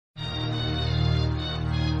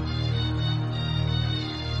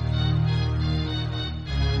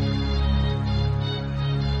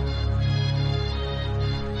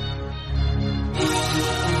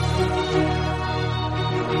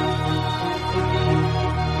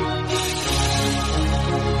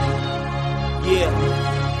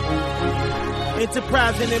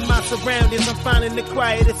Enterprising in my surroundings, I'm finding the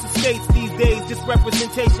quietest escapes these days. Just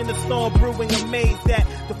representation of storm brewing, amazed that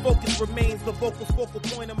the focus remains the focal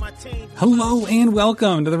point of my change. Hello and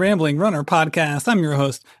welcome to the Rambling Runner Podcast. I'm your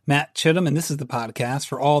host, Matt Chittum, and this is the podcast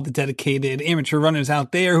for all the dedicated amateur runners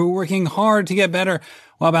out there who are working hard to get better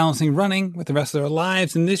while balancing running with the rest of their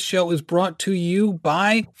lives. And this show is brought to you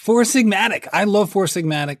by Four Sigmatic. I love Four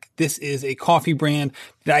Sigmatic. This is a coffee brand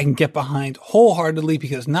that I can get behind wholeheartedly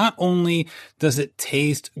because not only does it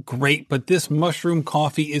taste great, but this mushroom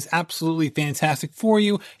coffee is absolutely fantastic for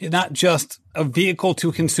you. It's not just a vehicle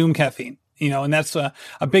to consume caffeine. And that's a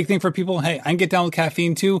big thing for people. Hey, I can get down with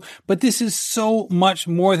caffeine too, but this is so much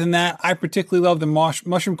more than that. I particularly love the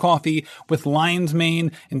mushroom coffee with lion's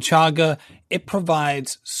mane and chaga. It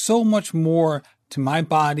provides so much more to my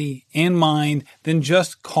body and mind than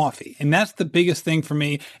just coffee. And that's the biggest thing for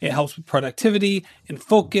me. It helps with productivity and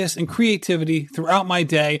focus and creativity throughout my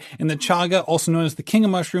day. And the chaga, also known as the king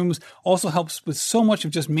of mushrooms, also helps with so much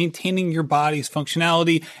of just maintaining your body's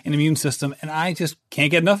functionality and immune system. And I just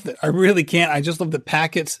can't get enough of it. I really can't. I just love the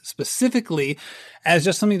packets specifically as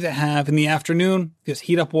just something to have in the afternoon. Just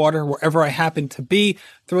heat up water wherever I happen to be,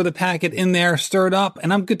 throw the packet in there, stir it up,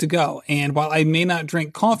 and I'm good to go. And while I may not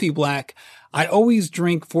drink coffee black, I always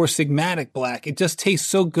drink Four Sigmatic Black. It just tastes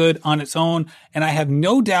so good on its own, and I have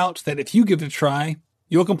no doubt that if you give it a try,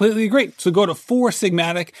 you'll completely agree. So go to Four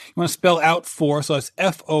Sigmatic. You want to spell out four, so it's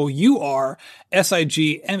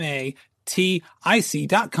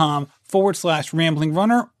FOURSIGMATIC.com/Rambling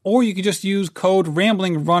Runner, or you can just use code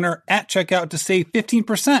Rambling Runner at checkout to save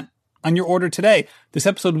 15% on your order today. This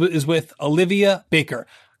episode is with Olivia Baker.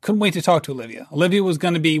 Couldn't wait to talk to Olivia. Olivia was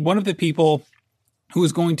going to be one of the people who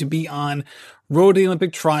was going to be on Road to the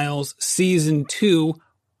Olympic Trials Season 2,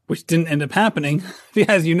 which didn't end up happening,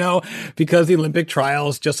 as you know, because the Olympic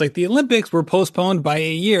Trials, just like the Olympics, were postponed by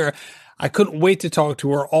a year. I couldn't wait to talk to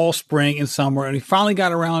her all spring and summer, and we finally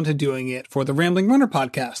got around to doing it for the Rambling Runner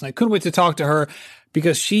podcast. And I couldn't wait to talk to her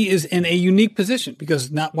because she is in a unique position, because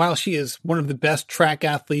while she is one of the best track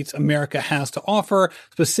athletes America has to offer,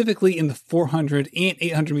 specifically in the 400 and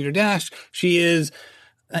 800 meter dash, she is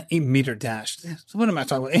 8-meter dash. What am I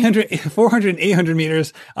talking about? 400 and 800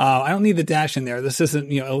 meters. I don't need the dash in there. This isn't,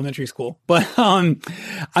 elementary school. But I'm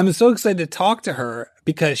so excited to talk to her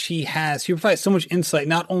because she provides so much insight,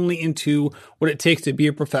 not only into what it takes to be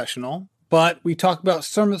a professional, but we talk about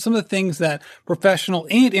some of the things that professional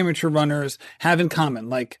and amateur runners have in common,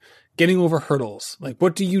 like getting over hurdles. Like,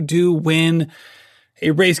 what do you do when a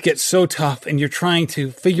race gets so tough and you're trying to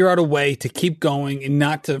figure out a way to keep going and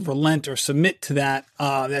not to relent or submit to that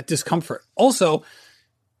discomfort. Also,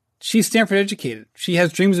 she's Stanford educated. She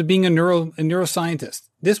has dreams of being a neuroscientist.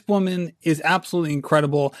 This woman is absolutely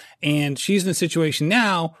incredible. And she's in a situation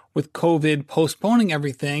now with COVID postponing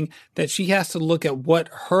everything that she has to look at what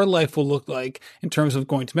her life will look like in terms of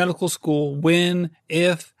going to medical school, when,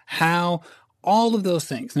 if, how, all of those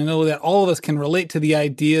things. And I know that all of us can relate to the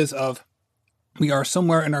ideas of we are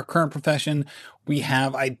somewhere in our current profession. We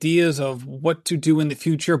have ideas of what to do in the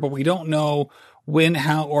future, but we don't know when,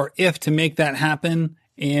 how, or if to make that happen.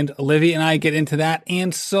 And Olivia and I get into that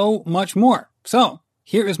and so much more. So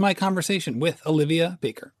here is my conversation with Olivia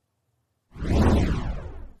Baker.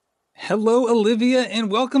 Hello, Olivia, and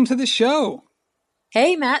welcome to the show.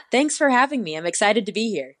 Hey, Matt. Thanks for having me. I'm excited to be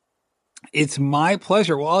here. It's my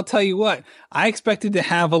pleasure. Well, I'll tell you what, I expected to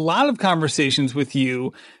have a lot of conversations with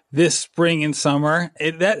you this spring and summer.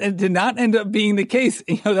 It did not end up being the case.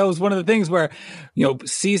 That was one of the things where,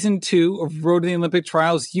 Season 2 of Road to the Olympic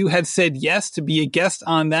Trials, you had said yes to be a guest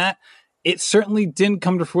on that. It certainly didn't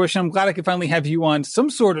come to fruition. I'm glad I could finally have you on some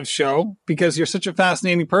sort of show because you're such a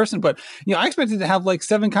fascinating person. But, I expected to have like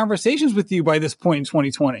 7 conversations with you by this point in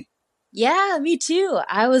 2020. Yeah, me too.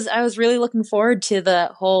 I was really looking forward to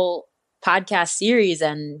the whole podcast series,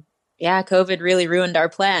 and yeah, COVID really ruined our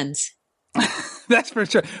plans. That's for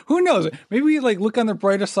sure. Who knows? Maybe we look on the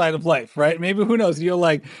brighter side of life, right? Maybe who knows?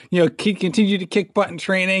 You'll continue to kick butt in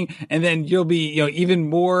training, and then you'll be, even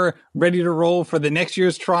more ready to roll for the next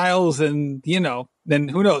year's trials. And, then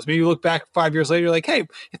who knows? Maybe you look back 5 years later, you're like, hey,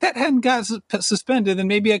 if that hadn't got suspended, then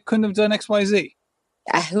maybe I couldn't have done X, Y, Z.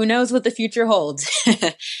 Who knows what the future holds?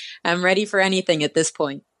 I'm ready for anything at this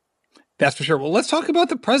point. That's for sure. Well, let's talk about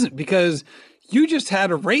the present because you just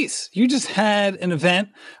had a race. You just had an event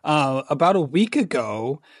about a week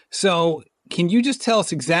ago. So can you just tell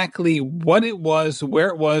us exactly what it was, where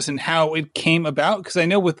it was, and how it came about? Because I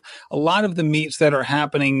know with a lot of the meets that are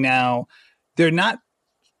happening now, they're not,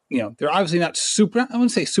 they're obviously not super, I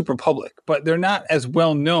wouldn't say super public, but they're not as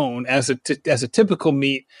well known as a typical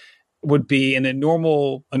meet would be in a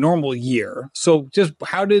normal year. So just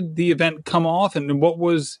how did the event come off, and what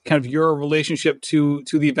was kind of your relationship to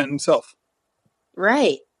the event itself?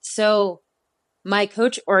 Right. So my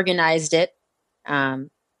coach organized it.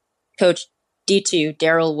 Coach D2,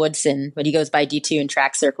 Daryl Woodson, but he goes by D2 in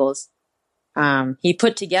track circles. He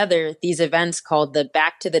put together these events called the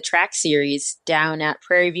Back to the Track series down at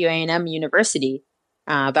Prairie View A&M University,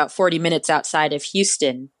 about 40 minutes outside of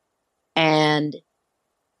Houston. And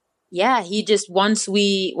yeah, he just, once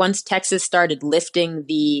Texas started lifting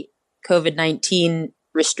the COVID-19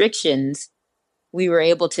 restrictions, we were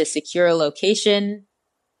able to secure a location.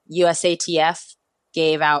 USATF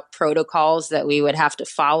gave out protocols that we would have to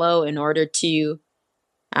follow in order to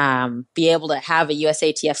be able to have a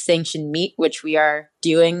USATF sanctioned meet, which we are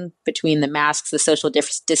doing, between the masks, the social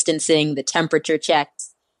distancing, the temperature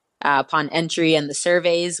checks upon entry, and the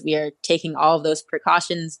surveys. We are taking all of those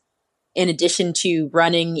precautions in addition to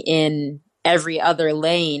running in every other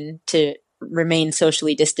lane to remain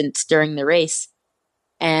socially distanced during the race.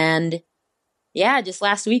 And yeah, just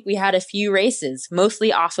last week we had a few races,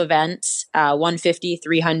 mostly off events, 150,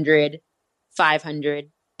 300,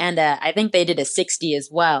 500. And I think they did a 60 as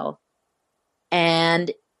well.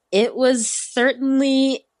 And it was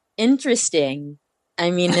certainly interesting.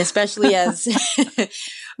 I mean, especially as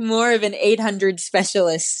more of an 800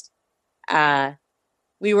 specialist,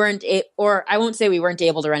 we weren't, or I won't say we weren't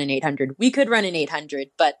able to run an 800. We could run an 800,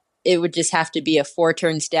 but it would just have to be a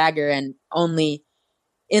 4-turn stagger, and only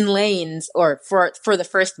in lanes, or for the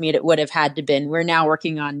first meet, it would have had to been. We're now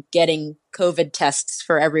working on getting COVID tests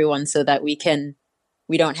for everyone so that we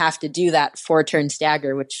don't have to do that 4-turn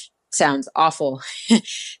stagger, which sounds awful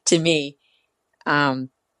to me. But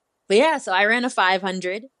yeah, so I ran a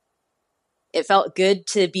 500. It felt good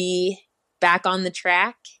to be back on the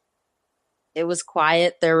track. It was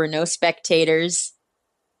quiet. There were no spectators.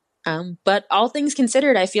 But all things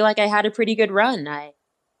considered, I feel like I had a pretty good run.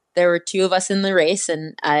 There were 2 of us in the race,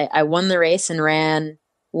 and I won the race and ran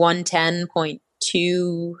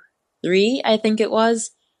 110.23, I think it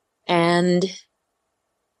was. And,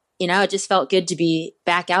 it just felt good to be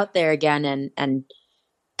back out there again and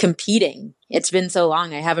competing. It's been so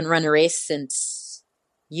long. I haven't run a race since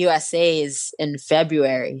USA's in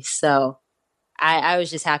February. So I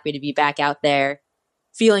was just happy to be back out there,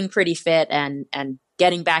 feeling pretty fit and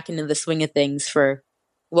getting back into the swing of things for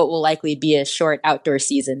what will likely be a short outdoor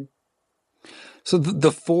season. So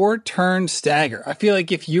the 4-turn stagger, I feel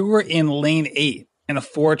like if you were in lane 8 and a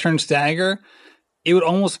 4-turn stagger, it would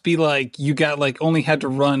almost be like you got only had to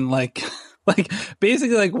run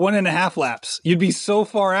basically 1.5 laps. You'd be so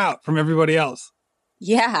far out from everybody else.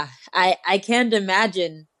 Yeah, I can't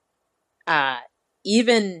imagine,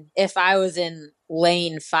 even if I was in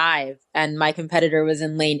lane 5 and my competitor was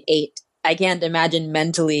in lane 8, I can't imagine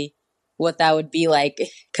mentally what that would be like,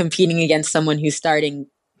 competing against someone who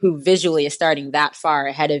visually is starting that far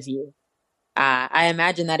ahead of you. I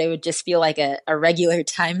imagine that it would just feel like a regular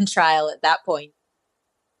time trial at that point.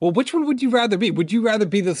 Well, which one would you rather be? Would you rather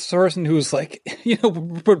be the person who's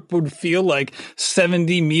would feel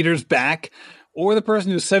 70 meters back, or the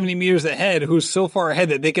person who's 70 meters ahead, who's so far ahead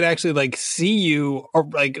that they could actually see you, or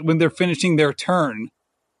when they're finishing their turn,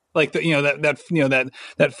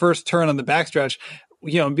 that first turn on the backstretch,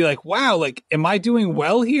 and be like, wow, am I doing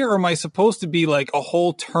well here, or am I supposed to be a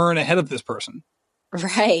whole turn ahead of this person?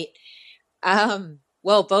 Right.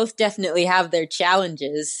 Well, both definitely have their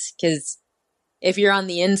challenges, because if you're on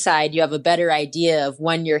the inside, you have a better idea of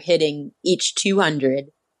when you're hitting each 200.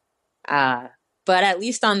 But at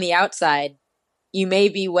least on the outside, you may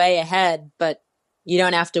be way ahead, but you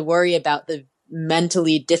don't have to worry about the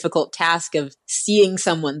mentally difficult task of seeing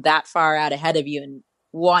someone that far out ahead of you and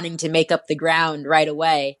wanting to make up the ground right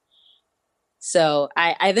away. So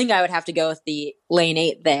I think I would have to go with the lane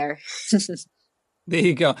 8 there. There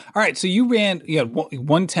you go. All right. So you ran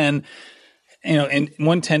 110, and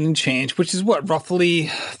 110 and change, which is what, roughly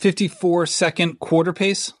 54-second quarter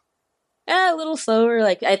pace? A little slower.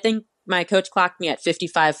 I think my coach clocked me at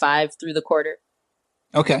 55.5 through the quarter.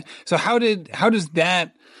 Okay. So how does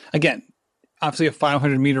that, again, obviously a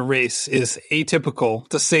 500-meter race is atypical,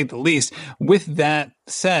 to say the least. With that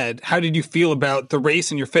said, how did you feel about the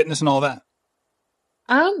race and your fitness and all that?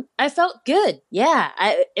 I felt good. Yeah.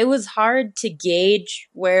 It was hard to gauge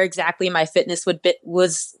where exactly my fitness would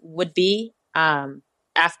be.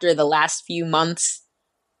 After the last few months,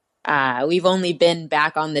 we've only been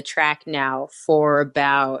back on the track now for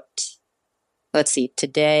about,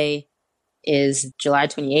 today is July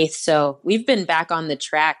 28th. So we've been back on the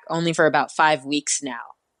track only for about 5 weeks now.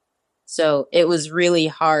 So it was really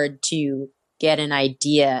hard to get an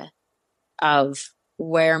idea of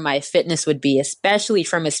where my fitness would be, especially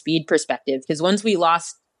from a speed perspective. Because once we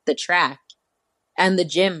lost the track and the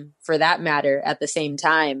gym, for that matter, at the same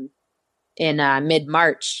time in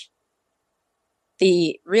mid-March,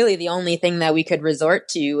 the only thing that we could resort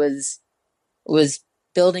to was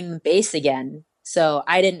building the base again. So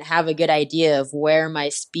I didn't have a good idea of where my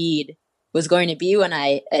speed was going to be when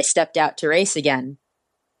I stepped out to race again.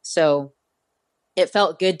 So it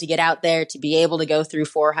felt good to get out there, to be able to go through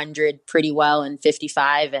 400 pretty well in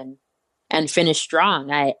 55 and finish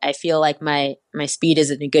strong. I feel like my speed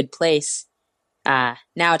is in a good place. Now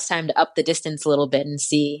it's time to up the distance a little bit and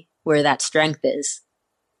see where that strength is.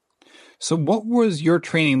 So what was your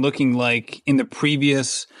training looking like in the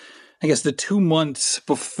previous, I guess, the 2 months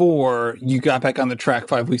before you got back on the track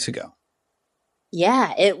 5 weeks ago?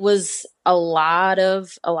 Yeah, it was a lot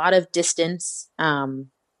of distance.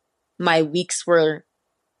 My weeks were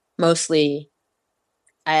mostly,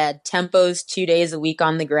 I had tempos 2 days a week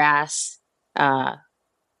on the grass,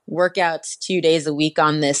 workouts 2 days a week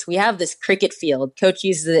on this. We have this cricket field. Coach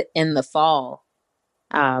uses it in the fall.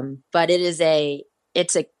 But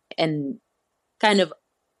it's a kind of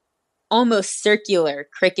almost circular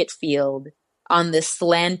cricket field on this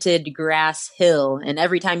slanted grass hill. And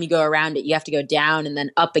every time you go around it, you have to go down and then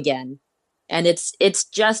up again. And it's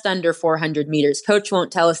just under 400 meters. Coach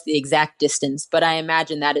won't tell us the exact distance, but I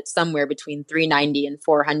imagine that it's somewhere between 390 and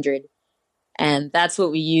 400. And that's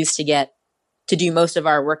what we use to do most of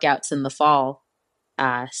our workouts in the fall.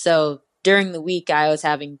 So during the week, I was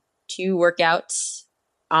having 2 workouts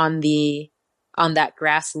on that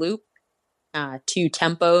grass loop, 2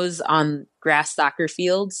 tempos on grass soccer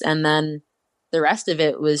fields, and then the rest of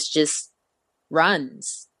it was just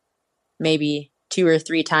runs. Maybe 2 or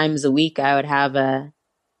 3 times a week I would have a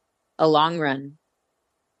long run.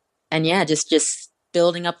 And yeah, just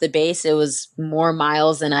building up the base. It was more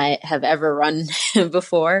miles than I have ever run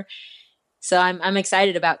before. So I'm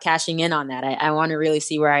excited about cashing in on that. I want to really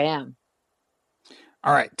see where I am.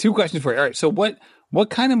 All right, 2 questions for you. All right, so what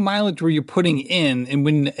kind of mileage were you putting in? And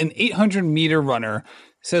when an 800-meter runner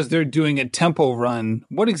says they're doing a tempo run,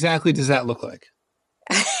 what exactly does that look like?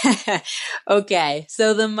 Okay,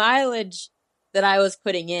 so the mileage that I was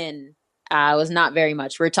putting in was not very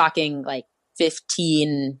much. We're talking like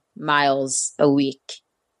 15 miles a week,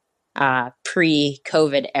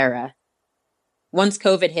 pre-COVID era. Once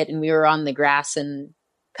COVID hit and we were on the grass and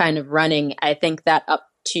kind of running, I think that up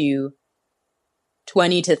to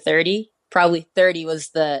 20 to 30. Probably 30 was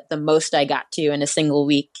the most I got to in a single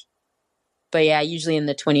week. But yeah, usually in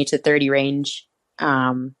the 20 to 30 range.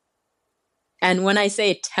 And when I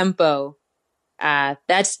say tempo,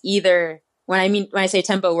 that's either when I say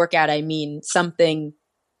tempo workout, I mean something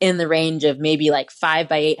in the range of maybe like 5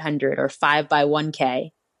 by 800 or 5 by 1K.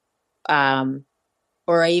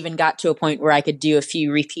 Or I even got to a point where I could do a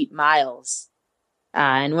few repeat miles.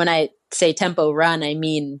 And when I say tempo run, I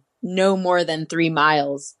mean no more than 3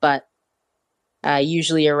 miles, but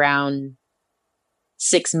usually around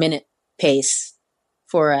 6-minute pace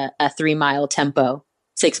for a 3-mile tempo.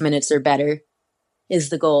 6 minutes or better is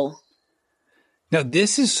the goal. Now,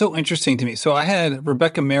 this is so interesting to me. So I had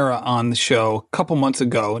Rebecca Mara on the show a couple months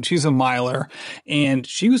ago, and she's a miler, and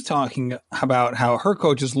she was talking about how her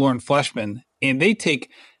coach is Lauren Fleshman, and they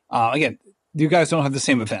take, again, you guys don't have the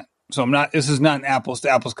same event. So this is not an apples to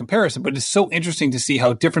apples comparison, but it's so interesting to see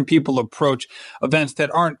how different people approach events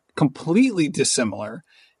that aren't completely dissimilar,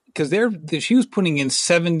 because she was putting in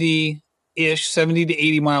 70 to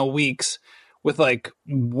 80 mile weeks with like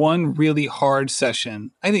one really hard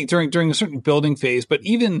session, I think during a certain building phase. But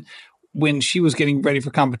even when she was getting ready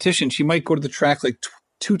for competition, she might go to the track like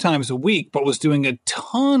 2 times a week, but was doing a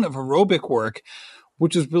ton of aerobic work,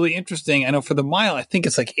 which is really interesting. I know for the mile, I think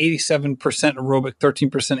it's like 87% aerobic,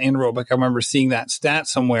 13% anaerobic. I remember seeing that stat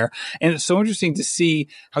somewhere. And it's so interesting to see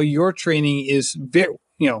how your training is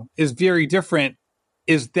very different.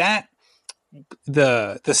 Is that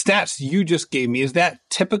the stats you just gave me, is that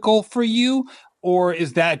typical for you, or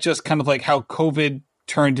is that just kind of like how COVID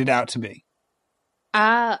turned it out to be?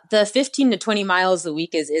 The 15 to 20 miles a week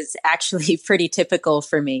is actually pretty typical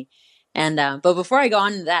for me. And but before I go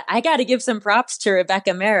on to that, I got to give some props to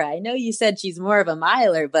Rebecca Mara. I know you said she's more of a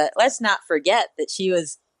miler, but let's not forget that she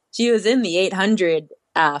was in the 800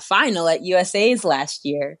 final at USA's last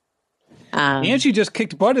year. And she just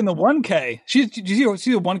kicked butt in the 1K. Did you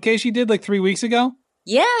see the 1K she did like 3 weeks ago?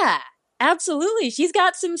 Yeah, absolutely. She's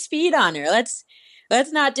got some speed on her. Let's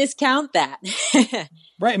not discount that.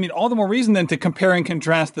 Right. I mean, all the more reason then to compare and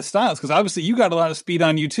contrast the styles, because obviously you got a lot of speed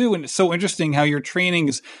on you too. And it's so interesting how your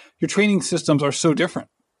training systems are so different.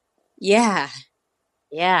 Yeah.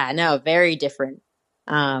 Yeah, no, very different.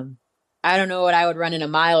 I don't know what I would run in a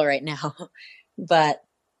mile right now, but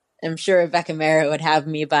I'm sure Rebecca Mara would have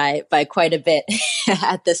me by quite a bit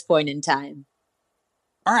at this point in time.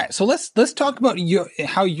 All right, so let's talk about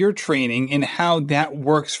how you're training and how that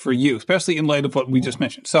works for you, especially in light of what we just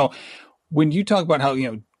mentioned. So, when you talk about how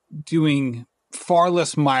doing far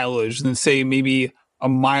less mileage than say maybe a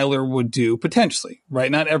miler would do potentially,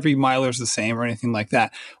 right? Not every miler is the same or anything like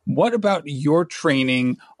that. What about your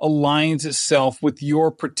training aligns itself with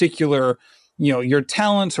your particular your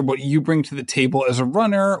talents or what you bring to the table as a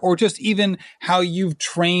runner, or just even how you've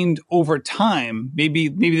trained over time? Maybe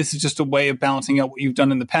this is just a way of balancing out what you've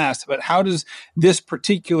done in the past, but how does this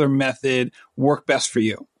particular method work best for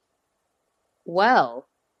you? Well,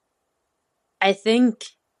 I think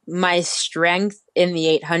my strength in the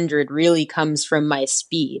 800 really comes from my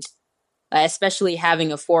speed, especially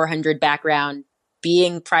having a 400 background,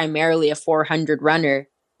 being primarily a 400 runner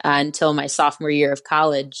until my sophomore year of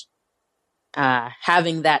college.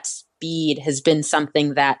 Having that speed has been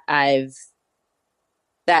something that has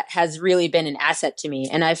really been an asset to me.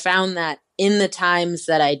 And I found that in the times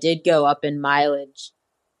that I did go up in mileage,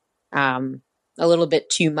 a little bit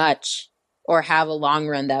too much, or have a long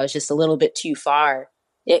run that was just a little bit too far,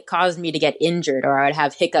 it caused me to get injured, or I would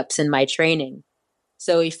have hiccups in my training.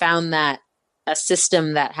 So we found that a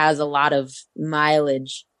system that has a lot of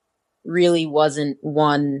mileage really wasn't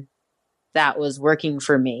one that was working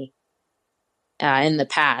for me in the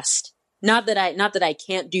past. Not that I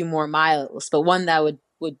can't do more miles, but one that would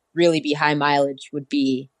really be high mileage would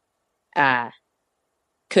be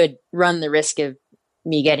could run the risk of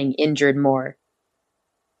me getting injured more.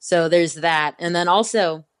 So there's that. And then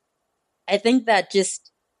also, I think that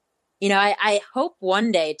just, I hope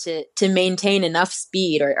one day to maintain enough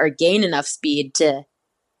speed or gain enough speed to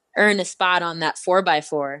earn a spot on that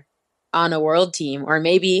 4x4 on a world team, or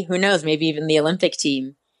maybe, who knows, maybe even the Olympic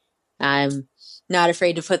team. I'm not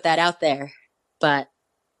afraid to put that out there, but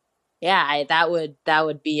yeah, that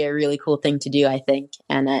would be a really cool thing to do, I think.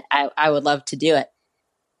 And I would love to do it.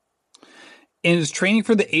 And is training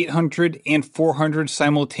for the 800 and 400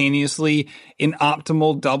 simultaneously an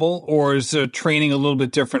optimal double, or is training a little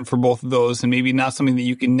bit different for both of those and maybe not something that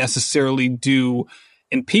you can necessarily do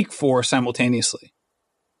and peak for simultaneously?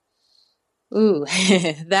 Ooh,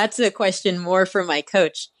 that's a question more for my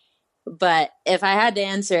coach. But if I had to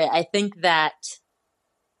answer it, I think that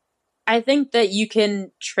you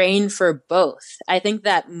can train for both. I think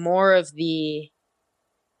that more of the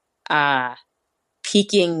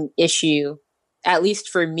peaking issue, at least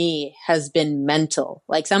for me, has been mental.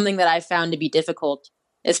 Like something that I found to be difficult,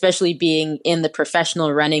 especially being in the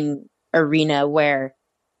professional running arena where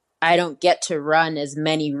I don't get to run as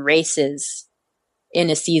many races in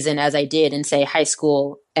a season as I did in, say, high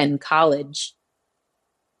school and college.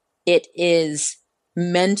 It is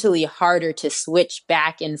mentally harder to switch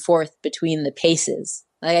back and forth between the paces.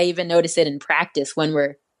 Like I even notice it in practice when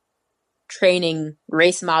we're training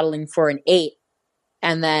race modeling for an 8,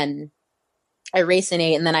 and then I race an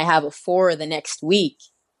 8 and then I have a 4 the next week,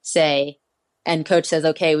 say, and coach says,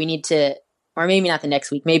 okay, we need to, or maybe not the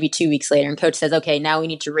next week, maybe 2 weeks later, and coach says, okay, now we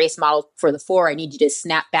need to race model for the 4. I need you to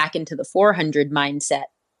snap back into the 400 mindset.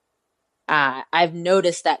 I've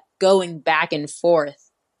noticed that going back and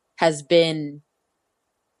forth has been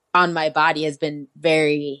on my body has been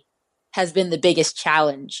the biggest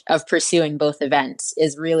challenge of pursuing both events,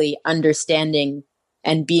 is really understanding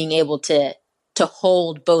and being able to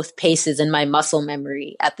hold both paces in my muscle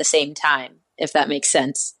memory at the same time, if that makes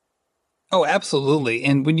sense. Oh, absolutely.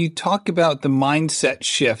 And when you talk about the mindset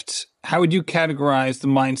shifts, how would you categorize the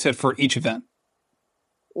mindset for each event?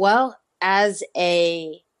 Well, as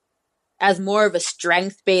more of a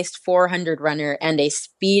strength-based 400 runner and a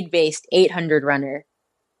speed-based 800 runner,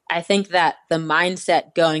 I think that the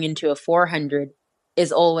mindset going into a 400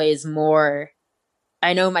 is always more,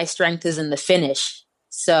 I know my strength is in the finish.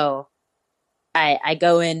 So I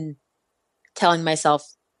go in telling myself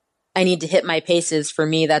I need to hit my paces. For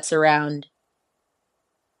me, that's around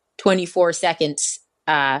 24 seconds,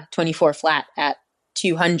 24 flat at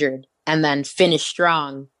 200, and then finish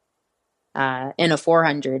strong in a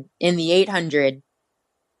 400. In the 800,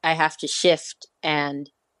 I have to shift and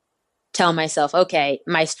tell myself, okay,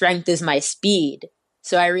 my strength is my speed.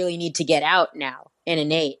 So I really need to get out now in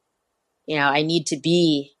an 8. I need to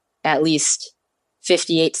be at least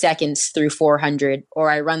 58 seconds through 400,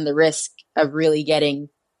 or I run the risk of really getting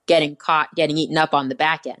caught, getting eaten up on the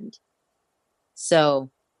back end.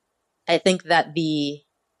 So I think that the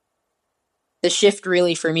shift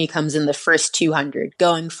really for me comes in the first 200,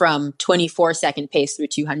 going from 24-second pace through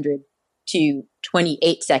 200 to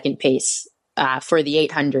 28-second pace for the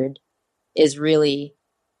 800 is really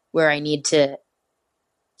where I need to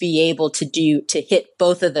be able to hit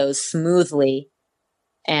both of those smoothly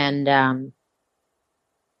and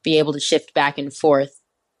be able to shift back and forth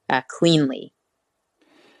cleanly.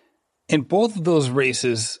 And both of those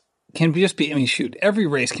races can just be, I mean, shoot, every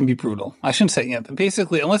race can be brutal. I shouldn't say, but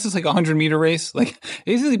basically, unless it's like a 100-meter race, like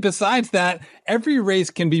basically besides that, every race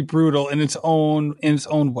can be brutal in its own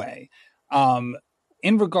way.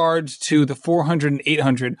 In regards to the 400 and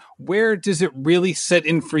 800, where does it really set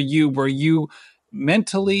in for you where you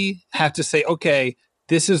mentally have to say, okay,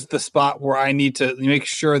 this is the spot where I need to make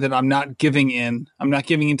sure that I'm not giving in. I'm not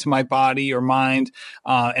giving into my body or mind,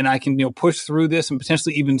 and I can push through this and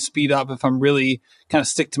potentially even speed up if I'm really kind of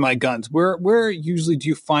stick to my guns. Where usually do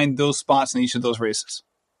you find those spots in each of those races?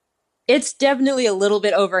 It's definitely a little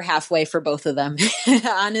bit over halfway for both of them.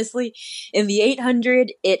 Honestly, in the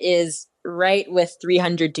 800, it is right with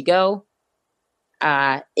 300 to go.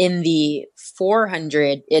 In the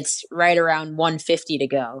 400, it's right around 150 to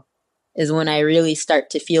go. Is when I really start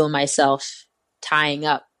to feel myself tying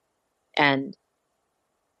up. And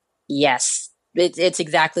yes, it's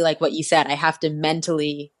exactly like what you said. I have to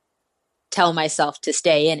mentally tell myself to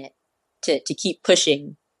stay in it, to keep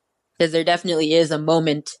pushing. Because there definitely is a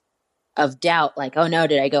moment of doubt, like, oh no,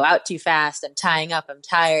 did I go out too fast? I'm tying up, I'm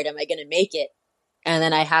tired, am I going to make it? And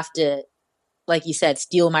then I have to, like you said,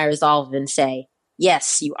 steel my resolve and say,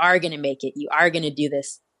 yes, you are going to make it. You are going to do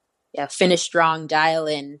this. Yeah, finish strong, dial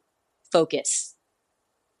in. Focus.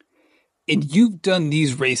 And you've done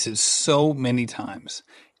these races so many times.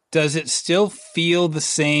 Does it still feel the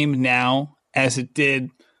same now as it did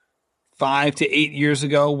 5 to 8 years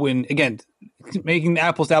ago when, again, making the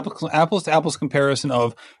apples to apples comparison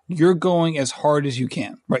of you're going as hard as you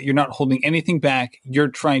can, right? You're not holding anything back. You're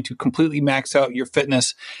trying to completely max out your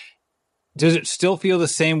fitness. Does it still feel the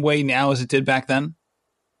same way now as it did back then?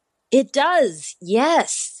 It does.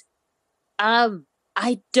 Yes.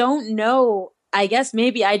 I don't know. I guess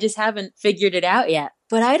maybe I just haven't figured it out yet,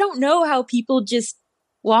 but I don't know how people just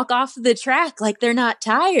walk off the track like they're not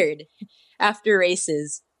tired after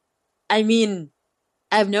races. I mean,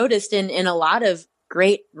 I've noticed in a lot of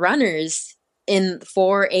great runners in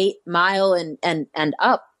 4, 8 mile and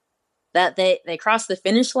up that they cross the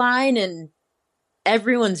finish line and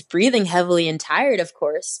everyone's breathing heavily and tired, of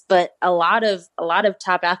course, but a lot of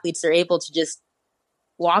top athletes are able to just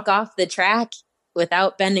walk off the track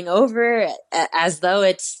without bending over as though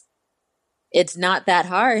it's not that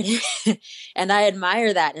hard. And I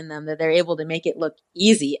admire that in them, that they're able to make it look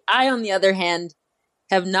easy. I, on the other hand,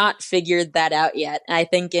 have not figured that out yet. I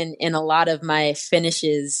think in a lot of my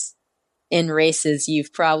finishes in races, you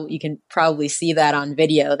can probably see that on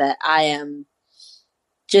video, that I am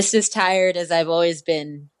just as tired as I've always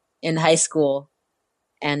been in high school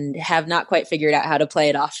and have not quite figured out how to play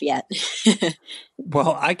it off yet.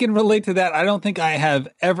 Well, I can relate to that. I don't think I have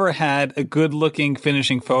ever had a good looking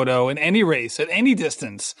finishing photo in any race at any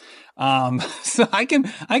distance. So I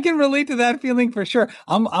can relate to that feeling for sure.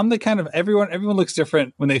 I'm the kind of everyone looks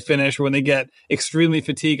different when they finish or when they get extremely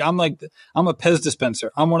fatigued. I'm a Pez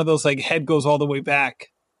dispenser. I'm one of those like head goes all the way back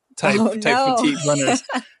type fatigue runners.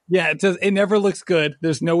 Yeah, it never looks good.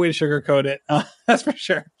 There's no way to sugarcoat it. That's for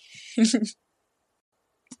sure.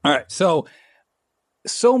 All right.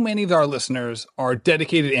 So many of our listeners are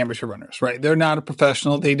dedicated amateur runners, right? They're not a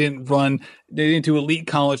professional. They didn't do elite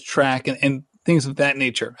college track and things of that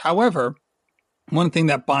nature. However, one thing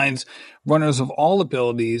that binds runners of all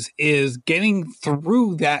abilities is getting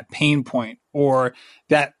through that pain point, or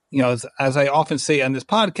that, as I often say on this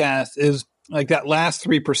podcast, is like that last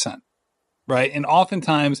 3%, right? And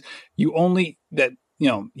oftentimes you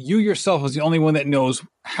yourself is the only one that knows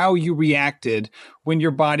how you reacted when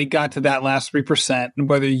your body got to that last 3%, and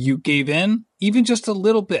whether you gave in even just a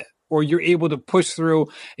little bit, or you're able to push through,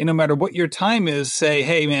 and no matter what your time is, say,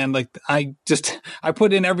 hey man, like I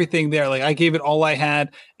put in everything there. Like I gave it all I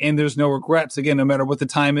had and there's no regrets. Again, no matter what the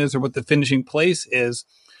time is or what the finishing place is.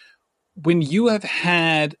 When you have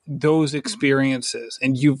had those experiences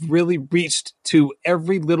and you've really reached to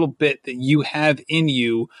every little bit that you have in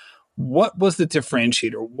you, what was the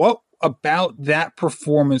differentiator? What about that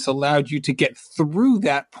performance allowed you to get through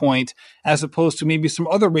that point, as opposed to maybe some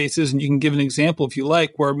other races? And you can give an example if you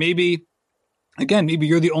like, where maybe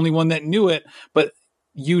you're the only one that knew it, but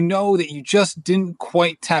you know that you just didn't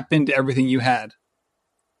quite tap into everything you had.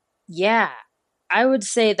 Yeah, I would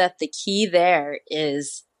say that the key there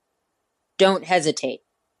is don't hesitate,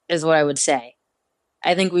 is what I would say.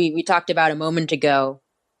 I think we talked about a moment ago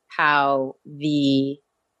how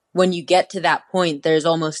when you get to that point, there's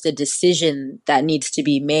almost a decision that needs to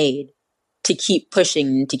be made to keep pushing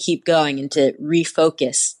and to keep going and to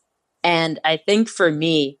refocus. And I think for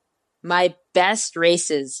me, my best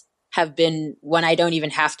races have been when I don't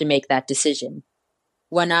even have to make that decision.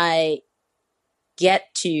 When I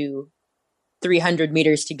get to 300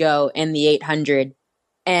 meters to go in the 800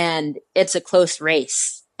 and it's a close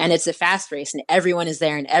race and it's a fast race and everyone is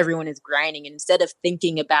there and everyone is grinding. And instead of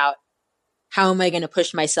thinking about how am I going to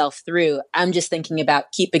push myself through, I'm just thinking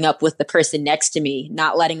about keeping up with the person next to me,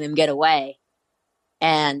 not letting them get away.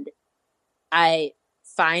 And I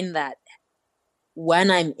find that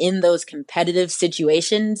when I'm in those competitive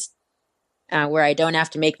situations where I don't have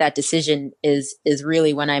to make that decision is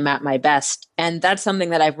really when I'm at my best. And that's something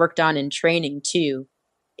that I've worked on in training too,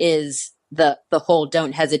 is the whole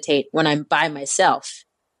don't hesitate when I'm by myself.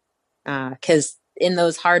 Because in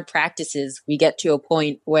those hard practices, we get to a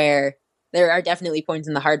point where there are definitely points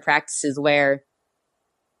in the hard practices where,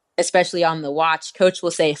 especially on the watch, coach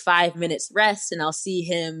will say 5 minutes rest, and I'll see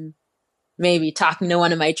him maybe talking to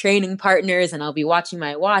one of my training partners, and I'll be watching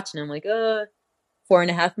my watch, and I'm like,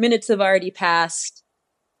 4.5 minutes have already passed.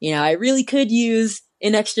 I really could use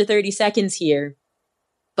an extra 30 seconds here.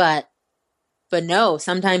 But no,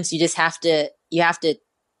 sometimes you have to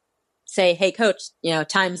say, hey, coach,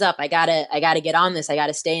 time's up. I gotta get on this. I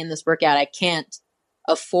gotta stay in this workout. I can't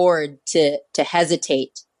afford to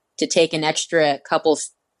hesitate to take an extra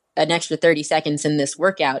 30 seconds in this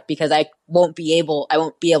workout, because I won't be able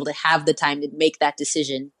to have the time to make that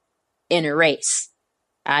decision in a race.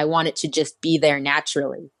 I want it to just be there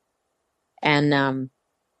naturally. And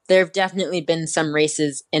there have definitely been some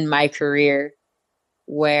races in my career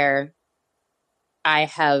where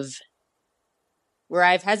I've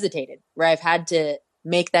hesitated, where I've had to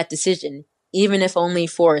make that decision, even if only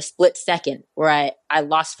for a split second, where I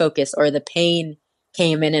lost focus or the pain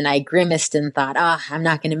came in and I grimaced and thought, I'm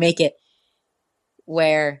not going to make it,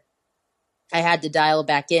 where I had to dial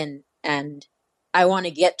back in. And I want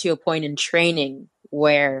to get to a point in training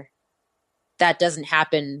where that doesn't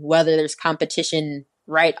happen, whether there's competition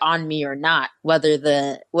right on me or not, whether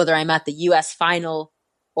I'm at the US final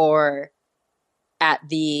or at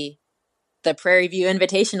the Prairie View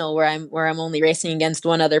Invitational where I'm only racing against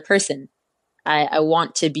one other person. I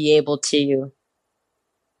want to be able to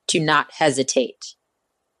not hesitate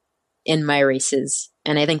in my races.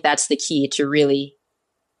 And I think that's the key to really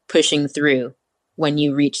pushing through when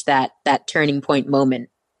you reach that turning point moment.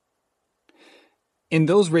 In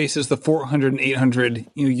those races, the 400 and 800,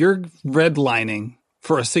 you're redlining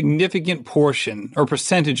for a significant portion or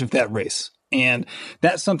percentage of that race. And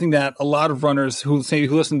that's something that a lot of runners who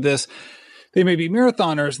listen to this, they may be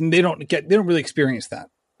marathoners and they don't really experience that,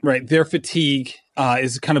 right? Their fatigue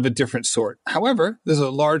is kind of a different sort. However, there's a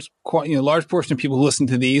large portion of people who listen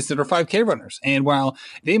to these that are 5K runners. And while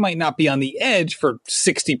they might not be on the edge for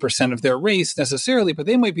 60% of their race necessarily, but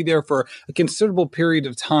they might be there for a considerable period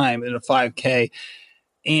of time in a 5K.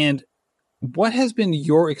 And what has been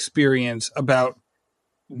your experience about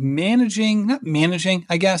not managing,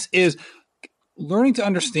 I guess, is learning to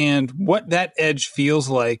understand what that edge feels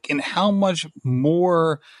like and how much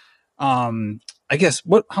more, how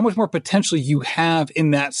much more potential you have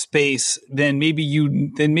in that space than maybe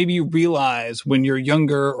you realize when you're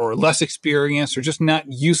younger or less experienced or just not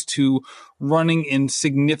used to running in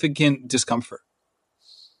significant discomfort?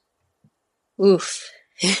 Oof.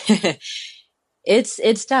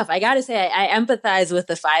 It's tough. I gotta say, I empathize with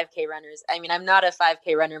the 5K runners. I mean, I'm not a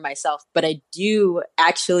 5K runner myself, but I do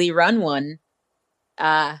actually run one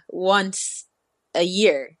once a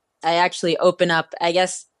year. I actually open up, I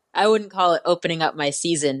guess I wouldn't call it opening up my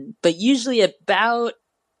season, but usually about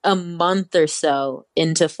a month or so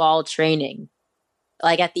into fall training,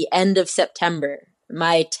 like at the end of September,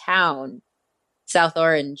 my town, South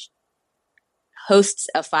Orange, hosts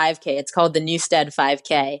a 5K. It's called the Newstead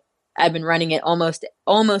 5K. I've been running it almost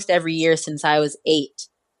every year since I was 8.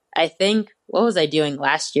 I think, what was I doing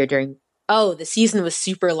last year the season was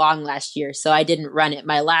super long last year, so I didn't run it.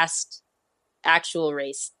 My last actual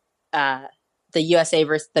race, the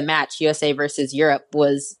match, USA versus Europe,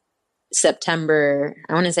 was September,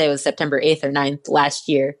 I want to say it was September 8th or 9th last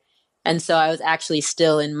year. And so I was actually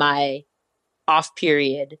still in my off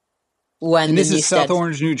period when And this is South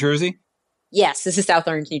Orange, New Jersey? Yes, this is South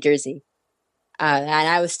Orange, New Jersey. And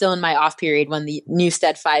I was still in my off period when the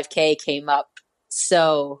Newstead 5K came up.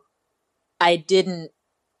 So I didn't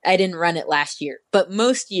run it last year, but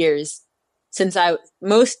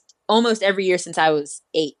almost every year since I was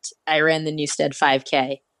 8, I ran the Newstead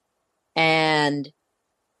 5K. And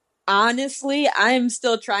honestly, I'm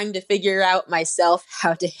still trying to figure out myself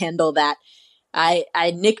how to handle that. I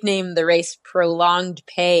nicknamed the race Prolonged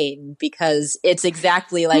Pain because it's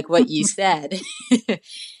exactly like what you said.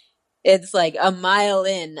 It's like a mile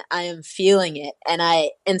in, I am feeling it. And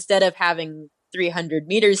instead of having 300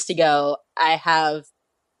 meters to go, I have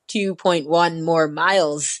 2.1 more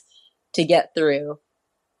miles to get through.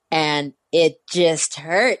 And it just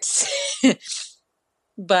hurts.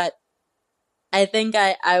 But I think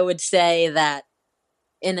I would say that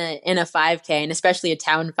in a 5K, and especially a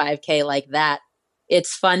town 5K like that,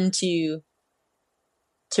 it's fun to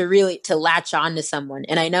really to latch on to someone.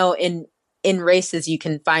 And I know in races you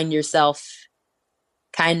can find yourself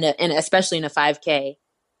kind of, and especially in a 5K,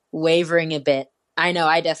 wavering a bit. I know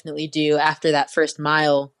I definitely do after that first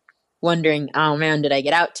mile, wondering, oh man, did I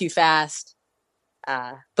get out too fast?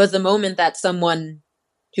 But the moment that someone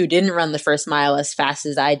who didn't run the first mile as fast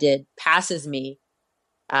as I did passes me,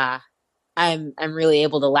 I'm really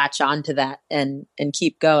able to latch on to that and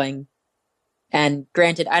keep going. And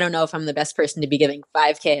granted, I don't know if I'm the best person to be giving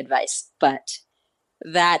 5K advice, but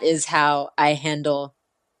that is how I handle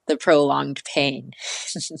the prolonged pain.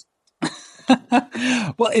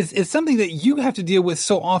 Well, it's something that you have to deal with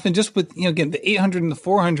so often, just with, again, the 800 and the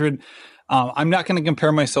 400. I'm not going to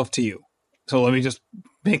compare myself to you. So let me just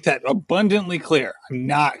make that abundantly clear. I'm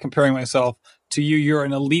not comparing myself to you. You're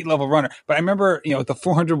an elite level runner. But I remember, the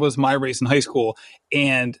 400 was my race in high school.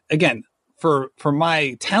 And again, for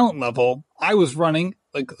my talent level, I was running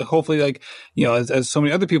hopefully as so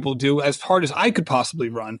many other people do, as hard as I could possibly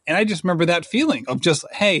run. And I just remember that feeling of just,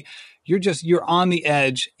 hey, you're on the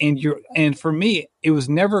edge, and for me, it was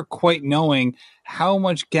never quite knowing how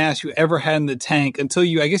much gas you ever had in the tank until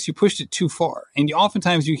I guess you pushed it too far. And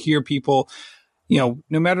oftentimes you hear people, no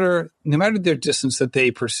matter their distance that they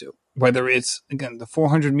pursue, whether it's, again, the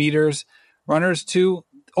 400 meters runners to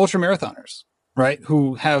ultra marathoners, right?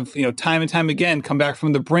 Who have, time and time again come back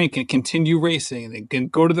from the brink and continue racing, and they can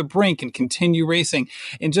go to the brink and continue racing.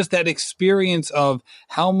 And just that experience of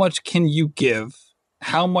how much can you give?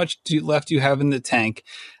 How much left do you have in the tank?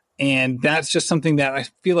 And that's just something that I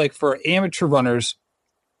feel like for amateur runners,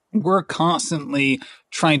 we're constantly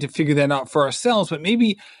trying to figure that out for ourselves, but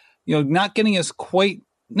maybe, not getting as close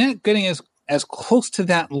to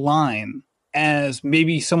that line as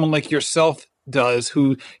maybe someone like yourself does,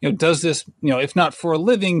 who, does this, if not for a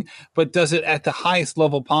living, but does it at the highest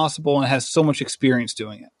level possible and has so much experience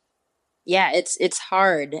doing it. Yeah, it's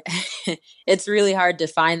hard. It's really hard to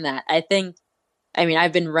find that.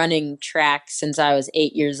 I've been running track since I was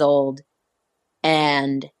 8 years old,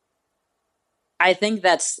 and I think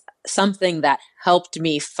that's something that helped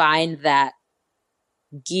me find that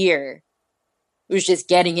gear. It was just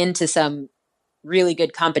getting into some really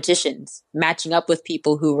good competitions, matching up with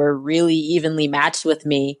people who were really evenly matched with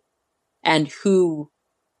me and who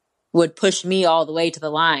would push me all the way to the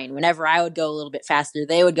line. Whenever I would go a little bit faster,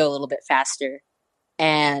 they would go a little bit faster.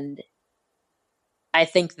 And I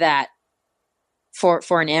think that for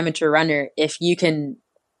an amateur runner, if you can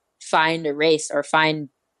find a race or find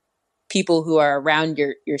people who are around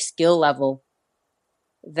your skill level,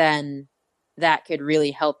 then that could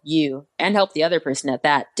really help you and help the other person at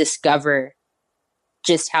that discover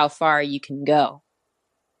just how far you can go.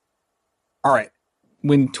 All right.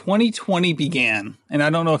 When 2020 began, and I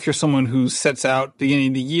don't know if you're someone who sets out beginning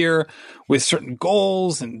of the year with certain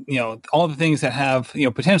goals and, all the things that have,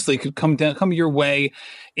 potentially could come your way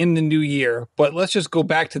in the new year, but let's just go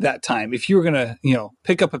back to that time. If you were going to,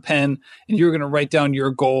 pick up a pen and you were going to write down your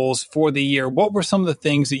goals for the year, what were some of the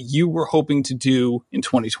things that you were hoping to do in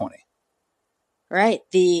 2020? Right.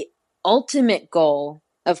 The ultimate goal,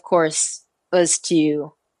 of course, was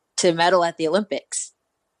to medal at the Olympics.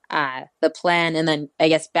 The plan, and then I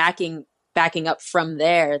guess backing up from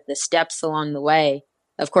there, the steps along the way.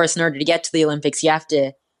 Of course, in order to get to the Olympics, you have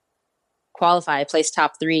to qualify, place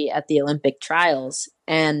top 3 at the Olympic trials.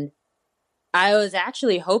 And I was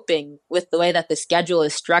actually hoping, with the way that the schedule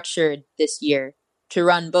is structured this year, to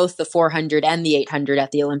run both the 400 and the 800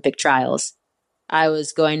 at the Olympic trials. I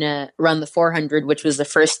was going to run the 400, which was the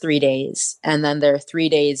first 3 days, and then there are 3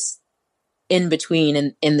 days in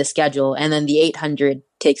between in the schedule, and then the 800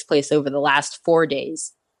 takes place over the last 4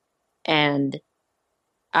 days. And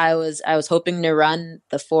I was hoping to run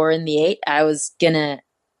the 4 and the 8. I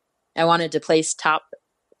wanted to place top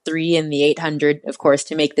 3 in the 800, of course,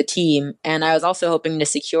 to make the team, and I was also hoping to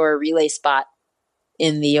secure a relay spot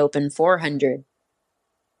in the open 400.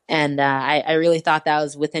 And I really thought that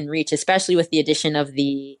was within reach, especially with the addition of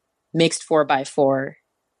the mixed 4x4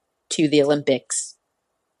 to the Olympics.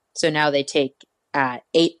 So now they take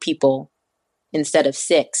 8 people instead of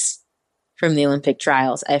 6 from the Olympic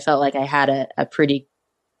trials. I felt like I had a pretty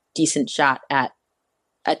decent shot at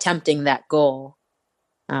attempting that goal.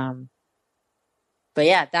 But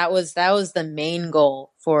yeah, that was the main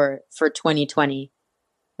goal for 2020,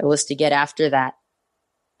 It was to get after that.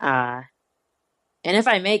 And if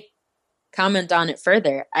I may comment on it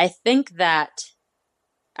further, I think that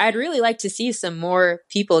I'd really like to see some more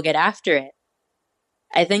people get after it.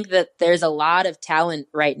 I think that there's a lot of talent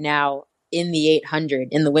right now in the 800,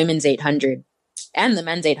 in the women's 800, and the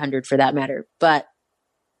men's 800 for that matter. But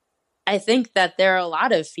I think that there are a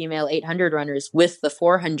lot of female 800 runners with the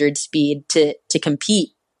 400 speed to compete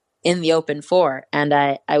in the open four. And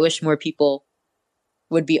I wish more people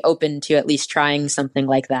would be open to at least trying something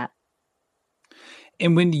like that.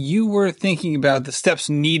 And when you were thinking about the steps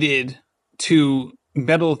needed to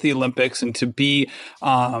medal at the Olympics and to be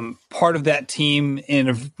part of that team in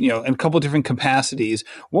a couple of different capacities,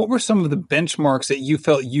 what were some of the benchmarks that you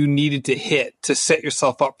felt you needed to hit to set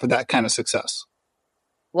yourself up for that kind of success?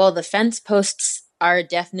 Well, the fence posts are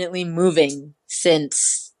definitely moving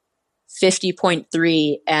since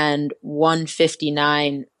 50.3 and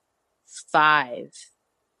 159.5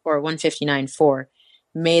 or 159.4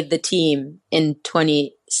 made the team in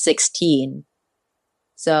 2016.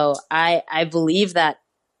 So I believe that,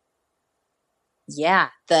 yeah,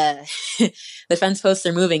 the the fence posts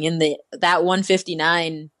are moving in that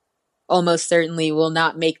 159 almost certainly will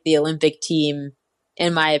not make the Olympic team,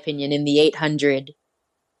 in my opinion, in the 800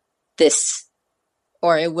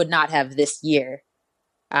 it would not have this year.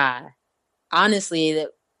 Honestly,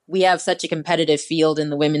 we have such a competitive field in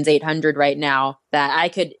the women's 800 right now that I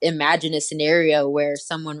could imagine a scenario where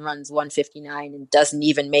someone runs 159 and doesn't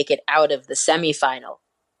even make it out of the semifinal.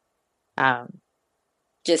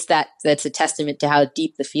 Just that's a testament to how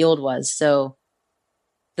deep the field was. So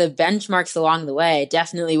the benchmarks along the way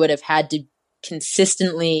definitely would have had to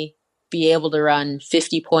consistently be able to run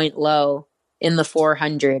 50-point low in the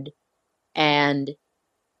 400. And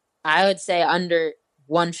I would say under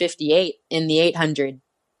 158 in the 800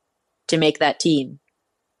 to make that team.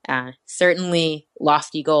 Certainly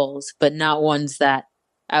lofty goals, but not ones that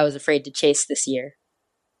I was afraid to chase this year.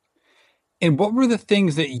 And what were the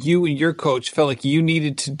things that you and your coach felt like you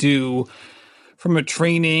needed to do from a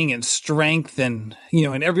training and strength and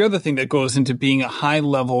every other thing that goes into being a high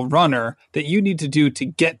level runner that you need to do to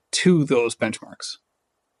get to those benchmarks?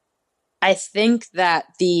 I think that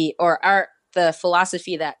the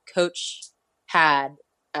philosophy that coach had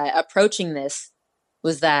approaching this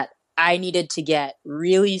was that I needed to get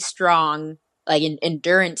really strong, like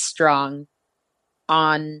endurance strong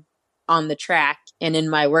on the track and in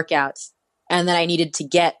my workouts. And then I needed to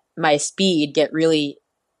get my speed, get really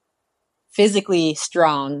physically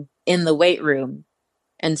strong in the weight room.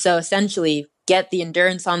 And so essentially get the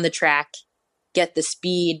endurance on the track, get the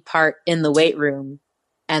speed part in the weight room.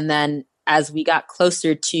 And then as we got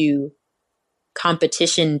closer to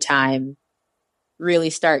competition time, really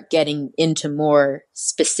start getting into more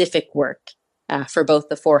specific work for both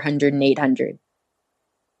the 400 and 800.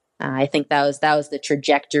 I think that was the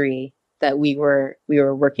trajectory that we were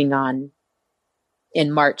working on in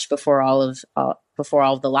March before all of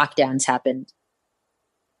the lockdowns happened.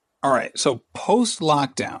 All right. So post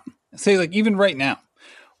lockdown, say like even right now,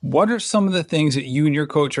 what are some of the things that you and your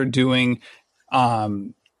coach are doing?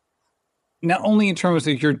 Not only in terms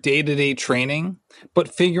of your day-to-day training, but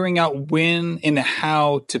figuring out when and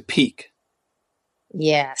how to peak?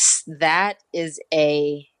 Yes, that is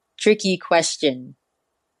a tricky question.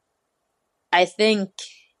 I think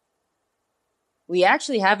we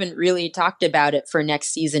actually haven't really talked about it for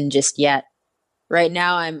next season just yet. Right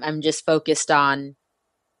now, I'm just focused on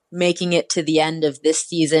making it to the end of this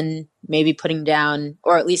season, maybe putting down,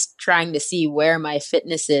 or at least trying to see where my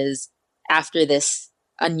fitness is after this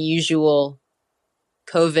unusual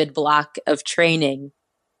COVID block of training.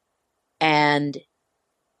 And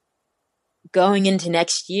going into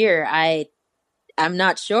next year, I'm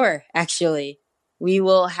not sure, actually. We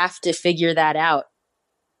will have to figure that out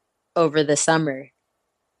over the summer.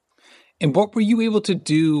 And what were you able to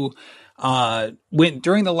do during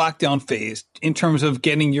the lockdown phase in terms of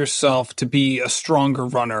getting yourself to be a stronger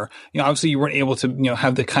runner? Obviously you weren't able to,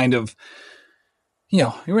 have the kind of you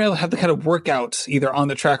were able to have the kind of workouts either on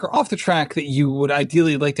the track or off the track that you would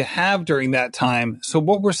ideally like to have during that time. So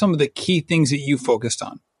what were some of the key things that you focused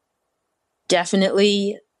on?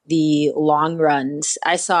 Definitely the long runs.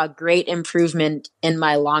 I saw great improvement in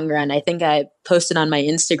my long run. I think I posted on my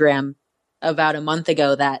Instagram about a month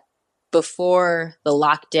ago that before the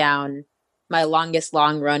lockdown, my longest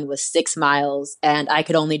long run was 6 miles and I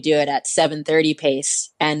could only do it at 7:30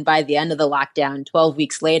 pace. And by the end of the lockdown, 12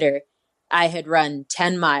 weeks later, I had run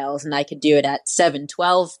 10 miles and I could do it at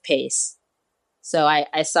 7:12 pace. So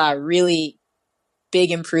I saw really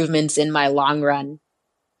big improvements in my long run.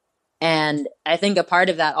 And I think a part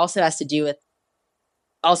of that also has to do with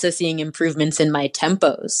also seeing improvements in my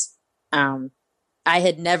tempos. I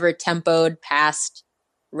had never tempoed past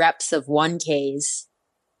reps of 1Ks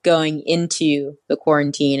going into the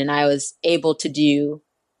quarantine, and I was able to do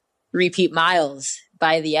repeat miles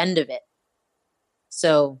by the end of it.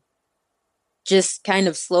 So just kind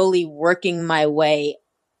of slowly working my way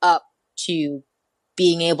up to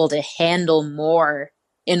being able to handle more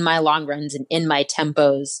in my long runs and in my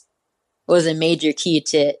tempos was a major key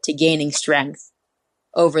to gaining strength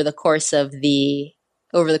over the course of the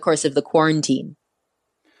quarantine.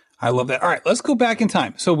 I love that. All right, let's go back in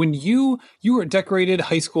time. So when you were a decorated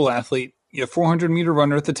high school athlete, you 400-meter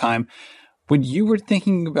runner at the time, when you were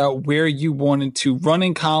thinking about where you wanted to run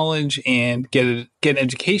in college and get an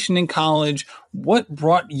education in college, what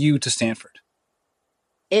brought you to Stanford?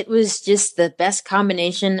 It was just the best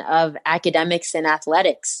combination of academics and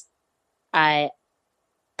athletics. I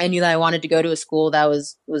knew that I wanted to go to a school that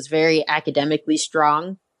was very academically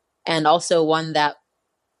strong, and also one that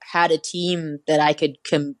had a team that I could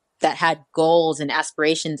that had goals and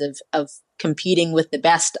aspirations of competing with the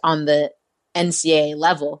best on the NCAA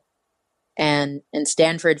level. And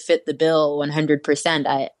Stanford fit the bill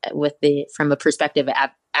 100%. From a perspective of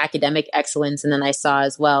academic excellence, and then I saw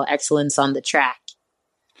as well excellence on the track.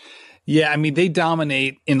 Yeah, I mean, they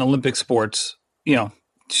dominate in Olympic sports,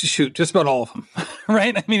 shoot, just about all of them,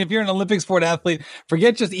 right? I mean, if you're an Olympic sport athlete,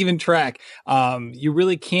 forget just even track. You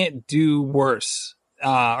really can't do worse. Or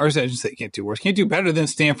I should say can't do worse, can't do better than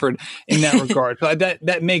Stanford in that regard. So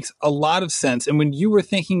that makes a lot of sense. And when you were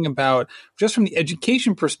thinking about just from the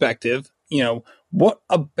education perspective, what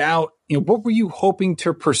were you hoping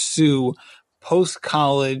to pursue post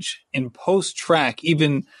college and post track,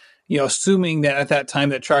 even, assuming that at that time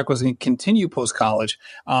that track was going to continue post college,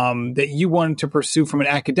 that you wanted to pursue from an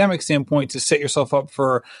academic standpoint to set yourself up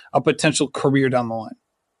for a potential career down the line?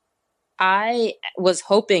 I was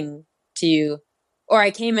hoping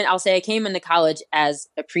I came into college as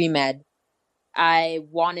a pre-med. I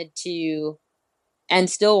wanted to, and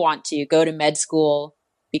still want to, go to med school,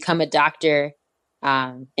 become a doctor.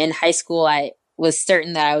 In high school, I was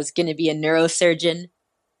certain that I was going to be a neurosurgeon.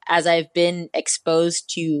 As I've been exposed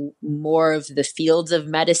to more of the fields of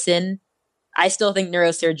medicine, I still think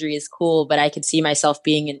neurosurgery is cool, but I could see myself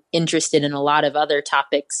being interested in a lot of other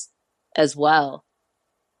topics as well.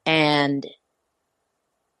 And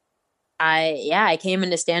I came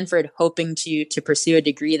into Stanford hoping to pursue a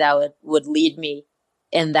degree that would lead me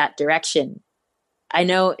in that direction. I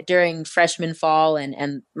know during freshman fall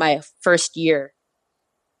and my first year,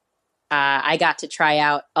 I got to try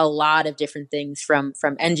out a lot of different things from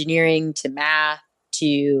engineering to math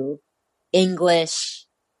to English.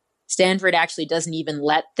 Stanford actually doesn't even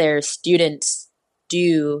let their students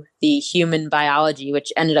do the human biology,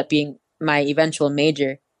 which ended up being my eventual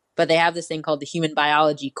major. But they have this thing called the human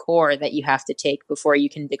biology core that you have to take before you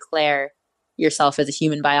can declare yourself as a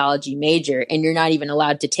human biology major. And you're not even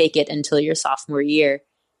allowed to take it until your sophomore year.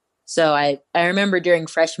 So I remember during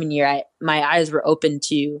freshman year, my eyes were open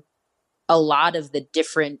to a lot of the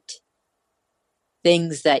different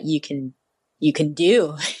things that you can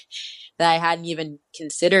do that I hadn't even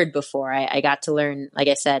considered before. I got to learn, like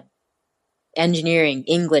I said, engineering,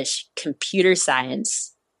 English, computer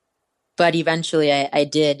science. But eventually I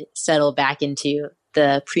did settle back into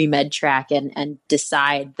the pre-med track and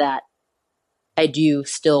decide that I do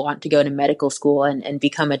still want to go to medical school and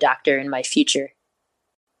become a doctor in my future.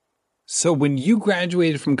 So when you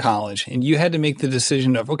graduated from college and you had to make the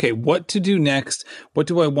decision of, okay, what to do next? What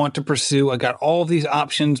do I want to pursue? I got all of these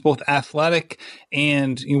options, both athletic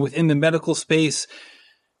and within the medical space.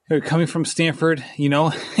 You're coming from Stanford,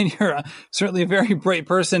 and you're certainly a very bright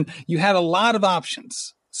person. You had a lot of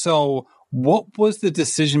options. So what was the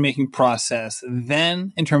decision-making process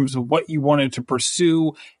then in terms of what you wanted to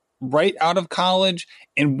pursue right out of college?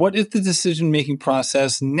 And what is the decision-making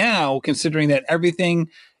process now, considering that everything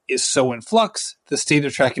is so in flux? The state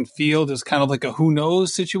of track and field is kind of like a who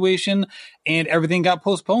knows situation, and everything got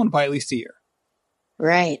postponed by at least a year.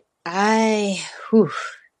 Right.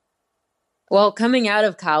 Well, coming out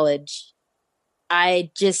of college, I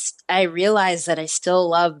realized that I still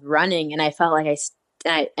loved running, and I felt like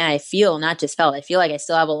I feel like I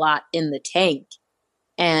still have a lot in the tank.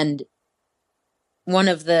 And one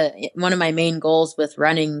of my main goals with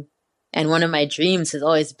running and one of my dreams has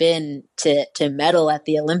always been to medal at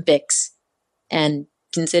the Olympics. And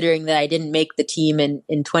considering that I didn't make the team in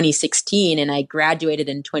 2016 and I graduated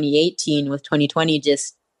in 2018 with 2020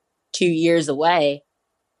 just 2 years away,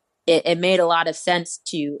 it made a lot of sense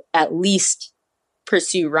to at least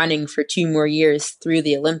pursue running for 2 more years through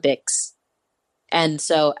the Olympics. And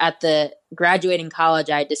so at the graduating college,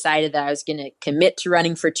 I decided that I was going to commit to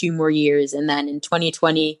running for 2 more years. And then in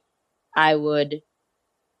 2020, I would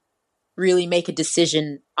really make a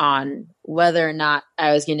decision on whether or not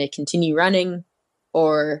I was going to continue running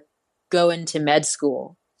or go into med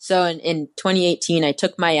school. So in 2018, I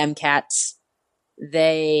took my MCATs.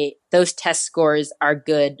 Those test scores are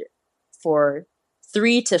good for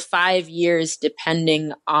 3 to 5 years,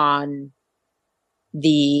 depending on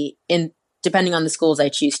the schools I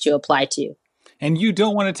choose to apply to. And you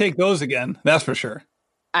don't want to take those again, that's for sure.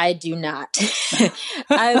 I do not.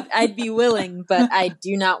 I'd be willing, but I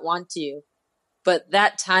do not want to. But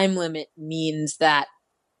that time limit means that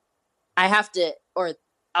I have to, or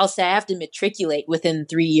I'll say I have to matriculate within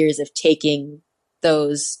 3 years of taking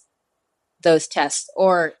those tests.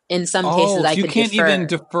 Or in some cases, I you could can't defer. even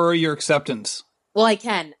defer your acceptance. Well, I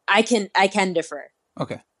can defer.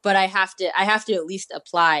 Okay. But I have to at least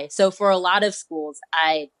apply. So for a lot of schools,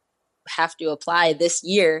 I have to apply this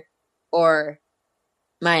year, or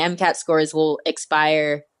my MCAT scores will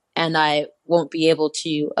expire and I won't be able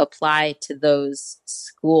to apply to those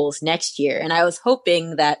schools next year. And I was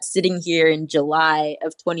hoping that sitting here in July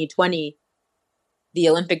of 2020, the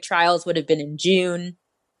Olympic trials would have been in June,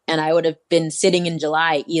 and I would have been sitting in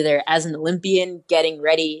July either as an Olympian getting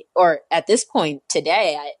ready, or at this point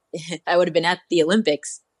today, I would have been at the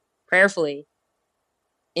Olympics prayerfully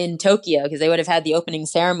in Tokyo, because they would have had the opening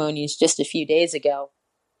ceremonies just a few days ago.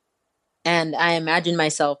 And I imagine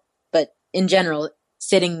myself, but in general,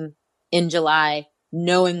 sitting in July,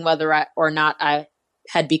 knowing whether or not I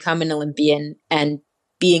had become an Olympian and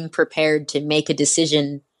being prepared to make a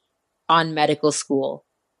decision on medical school.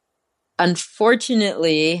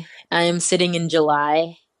 Unfortunately, I am sitting in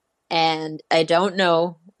July and I don't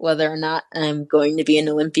know whether or not I'm going to be an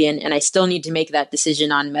Olympian, and I still need to make that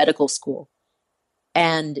decision on medical school.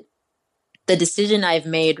 And the decision I've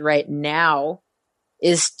made right now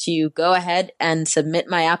is to go ahead and submit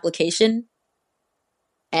my application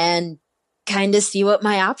and kind of see what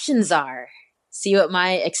my options are, see what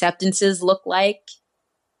my acceptances look like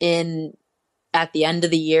at the end of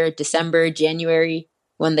the year, December, January,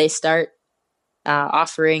 when they start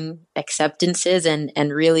offering acceptances, and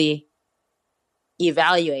really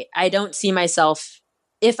evaluate. I don't see myself,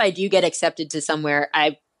 if I do get accepted to somewhere,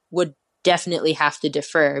 I would definitely have to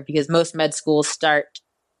defer, because most med schools start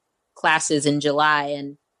classes in July,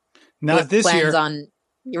 and not this plans year. On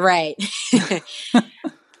right.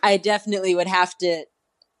 I definitely would have to,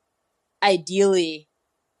 ideally,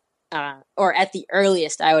 or at the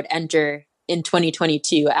earliest, I would enter in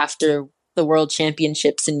 2022 after the World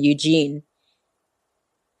Championships in Eugene.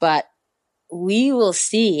 But we will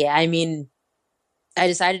see. I mean, I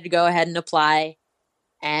decided to go ahead and apply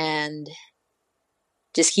and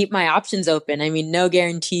just keep my options open. I mean, no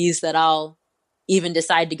guarantees that I'll even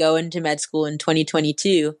decide to go into med school in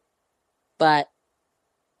 2022. But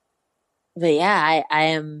yeah, I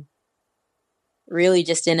am really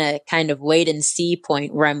just in a kind of wait and see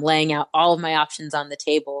point where I'm laying out all of my options on the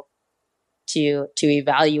table to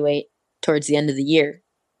evaluate towards the end of the year.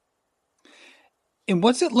 And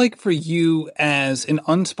what's it like for you as an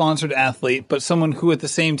unsponsored athlete, but someone who at the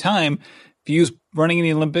same time views running in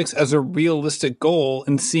the Olympics as a realistic goal,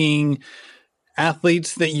 and seeing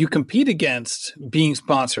athletes that you compete against being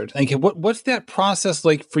sponsored? Like, what's that process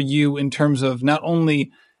like for you in terms of not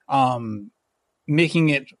only making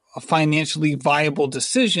it a financially viable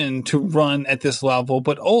decision to run at this level,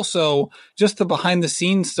 but also just the behind the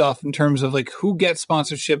scenes stuff in terms of like who gets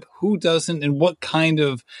sponsorship, who doesn't, and what kind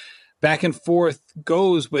of back and forth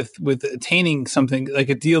goes with attaining something like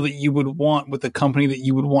a deal that you would want with a company that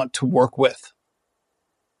you would want to work with?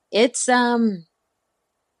 It's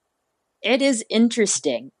it is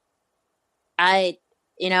interesting. At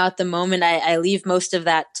the moment, I leave most of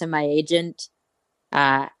that to my agent.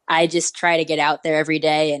 I just try to get out there every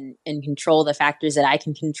day and control the factors that I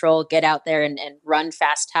can control, get out there and run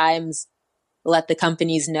fast times, let the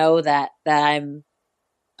companies know that I'm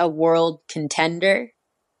a world contender,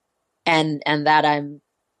 and that I'm,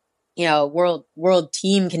 a world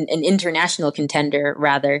team, an international contender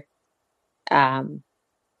rather. And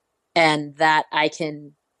that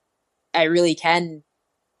I really can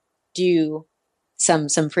do some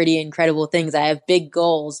pretty incredible things. I have big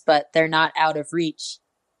goals, but they're not out of reach.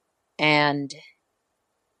 And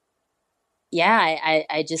yeah,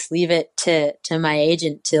 I just leave it to my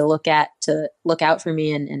agent to look out for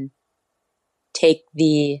me and take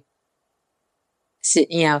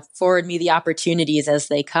forward me the opportunities as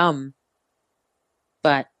they come.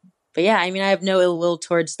 But yeah, I mean, I have no ill will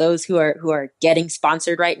towards those who are getting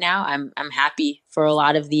sponsored right now. I'm happy for a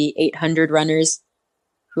lot of the 800 runners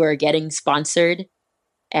who are getting sponsored.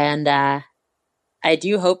 And I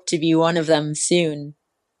do hope to be one of them soon,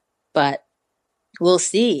 but we'll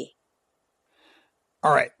see.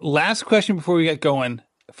 All right. Last question before we get going.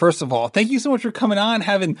 First of all, thank you so much for coming on,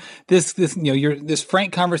 having this, this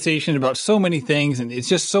frank conversation about so many things. And it's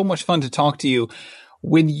just so much fun to talk to you.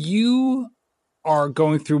 When you are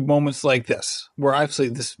going through moments like this, where obviously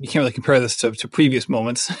you can't really compare this to previous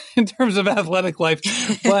moments in terms of athletic life,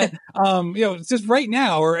 but, it's just right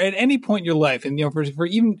now or at any point in your life. And, for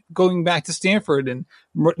even going back to Stanford and,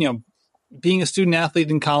 being a student athlete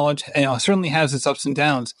in college, certainly has its ups and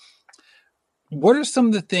downs. What are some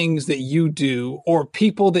of the things that you do or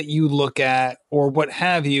people that you look at or what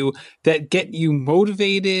have you that get you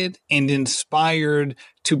motivated and inspired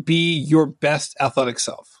to be your best athletic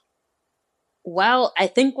self? Well, I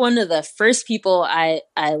think one of the first people I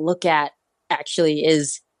look at actually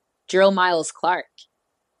is Jill Miles Clark.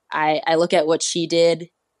 I look at what she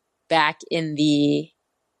did back in the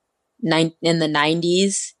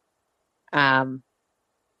 90s.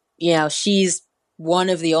 She's one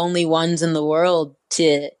of the only ones in the world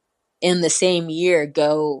to, in the same year,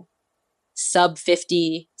 go sub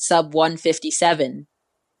 50, sub 157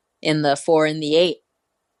 in the 4 and the 8.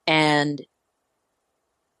 And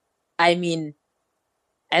I mean,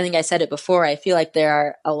 I think I said it before, I feel like there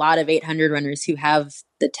are a lot of 800 runners who have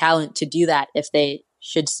the talent to do that if they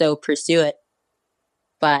should so pursue it.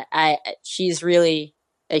 But she's really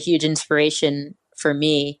a huge inspiration for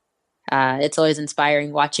me. It's always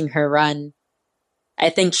inspiring watching her run. I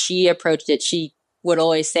think she approached it. She would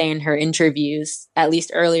always say in her interviews, at least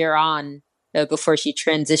earlier on, before she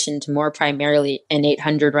transitioned to more primarily an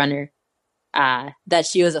 800 runner, that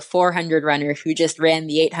she was a 400 runner who just ran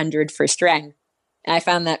the 800 for strength. And I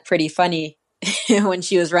found that pretty funny when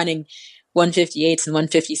she was running 158s and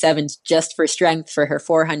 157s just for strength for her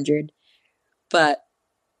 400. But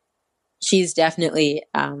she's definitely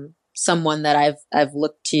someone that I've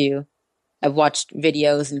looked to. I've watched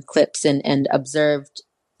videos and clips and observed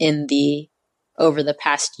over the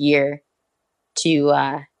past year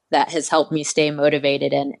that has helped me stay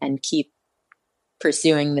motivated and keep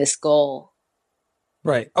pursuing this goal.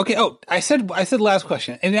 Right. Okay. Oh, I said last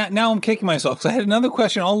question, and now I'm kicking myself because I had another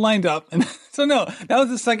question all lined up, and so no, that was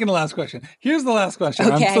the second to last question. Here's the last question.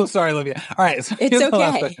 Okay. I'm so sorry, Olivia. All right, so it's okay. The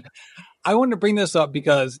last question. I wanted to bring this up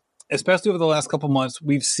because, especially over the last couple of months,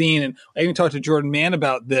 we've seen, and I even talked to Jordan Mann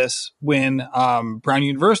about this when Brown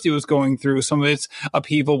University was going through some of its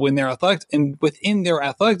upheaval within their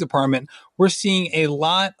athletic department. We're seeing a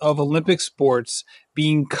lot of Olympic sports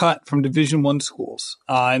being cut from Division I schools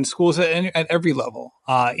and schools at every level,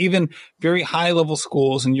 even very high level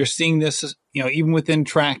schools. And you're seeing this, even within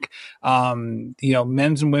track,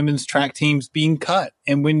 men's and women's track teams being cut.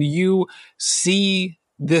 And when you see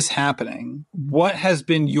this happening, what has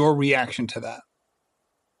been your reaction to that?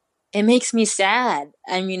 It makes me sad.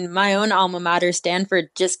 I mean, my own alma mater,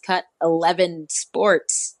 Stanford, just cut 11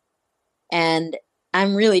 sports, and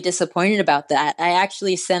I'm really disappointed about that. I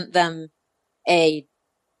actually sent them a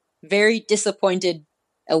very disappointed,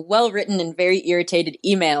 a well-written and very irritated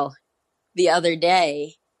email the other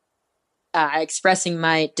day, expressing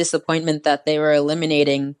my disappointment that they were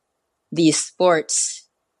eliminating these sports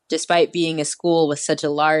despite being a school with such a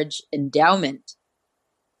large endowment.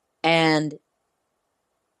 And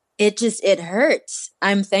it hurts.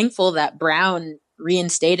 I'm thankful that Brown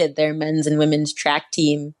reinstated their men's and women's track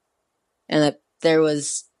team, and that there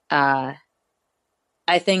was, I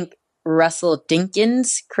think Russell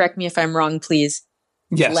Dinkins, correct me if I'm wrong, please.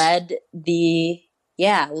 Yes. Led the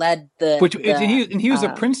he was a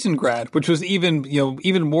Princeton grad, which was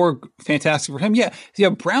even more fantastic for him. Yeah.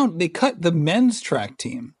 Brown, they cut the men's track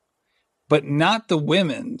team, but not the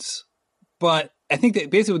women's. But I think that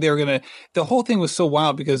basically the whole thing was so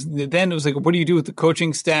wild because then it was like, what do you do with the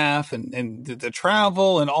coaching staff and the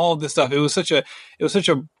travel and all of this stuff? It was such a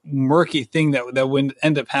murky thing that would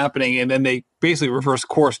end up happening. And then they basically reversed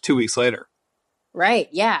course 2 weeks later. Right.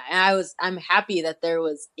 Yeah. And I'm happy that there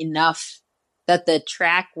was enough that the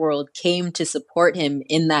track world came to support him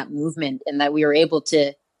in that movement, and that we were able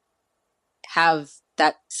to have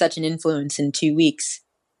that such an influence in 2 weeks.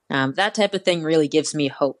 That type of thing really gives me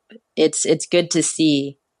hope. It's good to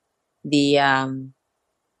see see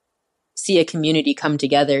a community come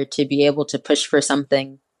together to be able to push for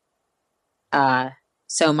something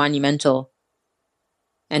so monumental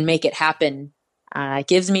and make it happen. It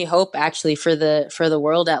gives me hope actually for the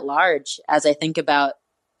world at large as I think about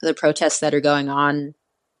the protests that are going on,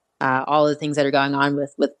 all the things that are going on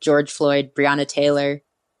with George Floyd, Breonna Taylor,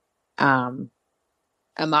 Ahmaud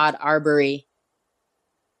Arbery.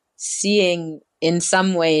 Seeing in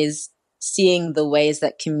some ways seeing the ways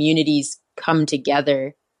that communities come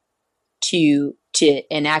together to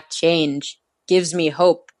enact change gives me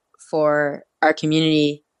hope for our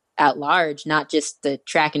community at large, not just the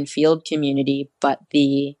track and field community, but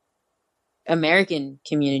the American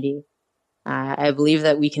community. I believe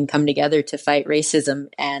that we can come together to fight racism,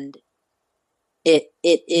 and it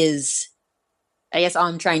is, I guess all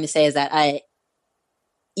I'm trying to say is that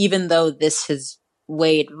even though this has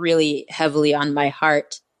weighed really heavily on my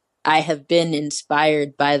heart, I have been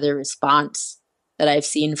inspired by the response that I've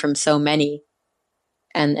seen from so many,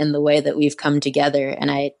 and the way that we've come together.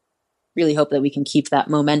 And I really hope that we can keep that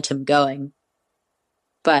momentum going.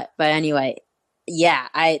 But anyway, yeah,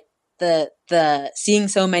 the seeing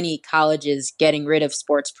so many colleges getting rid of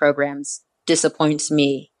sports programs disappoints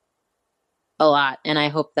me a lot. And I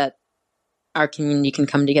hope that our community can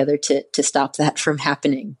come together to stop that from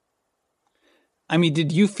happening. I mean,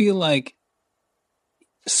 did you feel like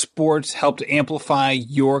sports helped amplify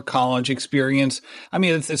your college experience? I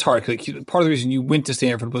mean, it's hard because part of the reason you went to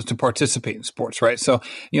Stanford was to participate in sports, right? So,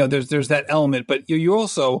 there's that element, but you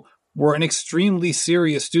also were an extremely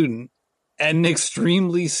serious student at an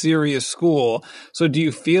extremely serious school. So do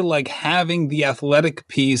you feel like having the athletic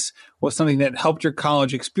piece was something that helped your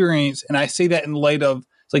college experience? And I say that in light of,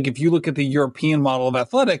 like, if you look at the European model of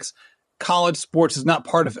athletics, college sports is not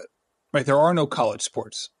part of it, right? There are no college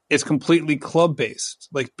sports. It's completely club-based.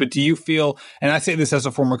 But do you feel, and I say this as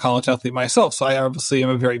a former college athlete myself, so I obviously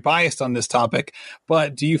am very biased on this topic,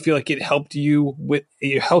 but do you feel like it helped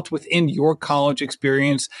within your college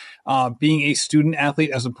experience, being a student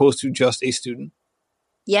athlete as opposed to just a student?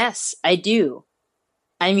 Yes, I do.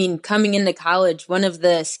 I mean, coming into college, one of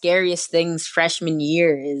the scariest things freshman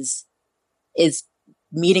year is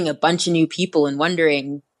meeting a bunch of new people and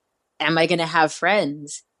wondering, am I going to have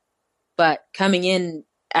friends? But coming in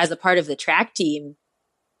as a part of the track team,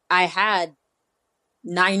 I had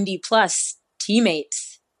 90 plus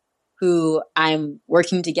teammates who I'm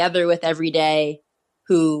working together with every day,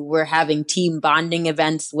 who we're having team bonding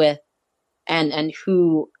events with, and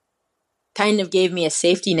who kind of gave me a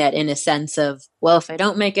safety net in a sense of, well, if I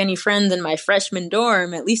don't make any friends in my freshman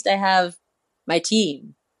dorm, at least I have my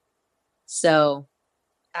team. So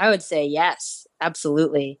I would say yes,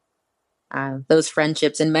 absolutely. Those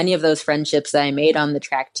friendships, and many of those friendships that I made on the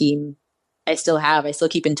track team, I still have. I still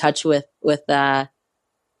keep in touch with a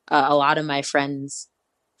lot of my friends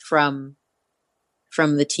from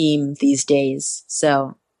the team these days.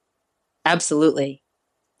 So, absolutely.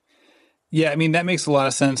 Yeah, I mean, that makes a lot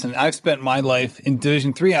of sense. And I've spent my life in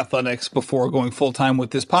Division III athletics before going full time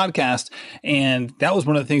with this podcast. And that was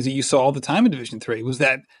one of the things that you saw all the time in Division III was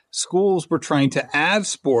that schools were trying to add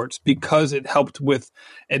sports because it helped with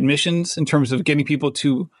admissions in terms of getting people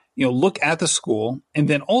to, look at the school. And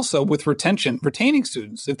then also with retaining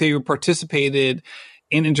students. If they participated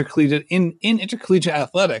in intercollegiate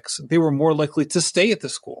athletics, they were more likely to stay at the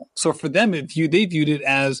school. So for them, they viewed it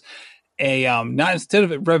as not instead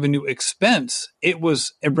of a revenue expense, it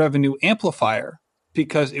was a revenue amplifier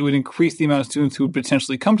because it would increase the amount of students who would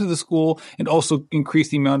potentially come to the school and also increase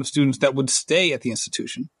the amount of students that would stay at the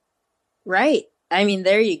institution. Right. I mean,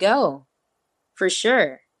 there you go. For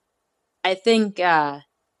sure. I think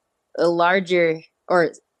larger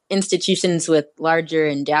or institutions with larger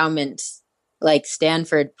endowments like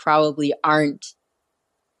Stanford probably aren't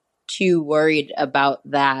too worried about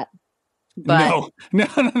that. But No.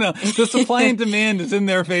 The supply and demand is in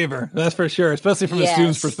their favor. That's for sure, especially from a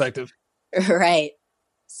student's perspective. Right.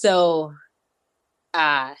 So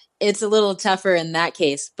it's a little tougher in that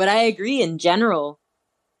case. But I agree in general.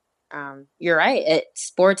 You're right.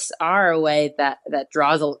 Sports are a way that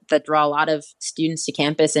draw a lot of students to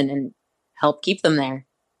campus and help keep them there.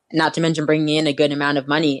 Not to mention bringing in a good amount of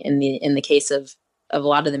money in the case of a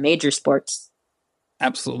lot of the major sports.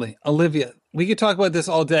 Absolutely. Olivia, we could talk about this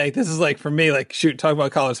all day. This is like, for me, talk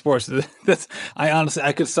about college sports.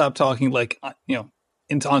 I could stop talking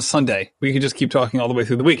on Sunday. We could just keep talking all the way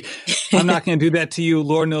through the week. I'm not going to do that to you.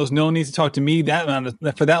 Lord knows no one needs to talk to me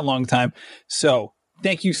for that long time. So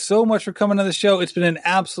thank you so much for coming on the show. It's been an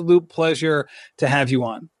absolute pleasure to have you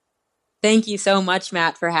on. Thank you so much,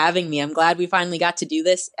 Matt, for having me. I'm glad we finally got to do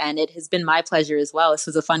this, and it has been my pleasure as well. This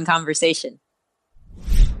was a fun conversation.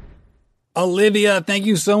 Olivia, thank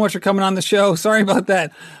you so much for coming on the show. Sorry about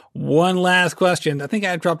that. One last question. I think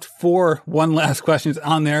I dropped 4 one last questions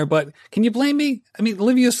on there, but can you blame me? I mean,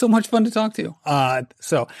 Olivia is so much fun to talk to.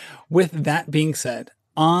 So with that being said,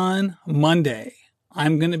 on Monday,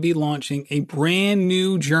 I'm going to be launching a brand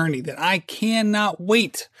new journey that I cannot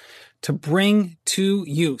wait to bring to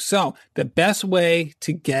you. So the best way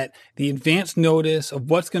to get the advance notice of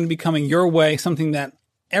what's going to be coming your way, something that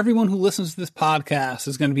everyone who listens to this podcast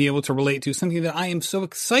is going to be able to relate to, something that I am so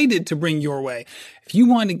excited to bring your way. If you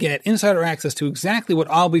want to get insider access to exactly what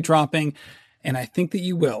I'll be dropping, and I think that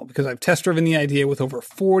you will, because I've test-driven the idea with over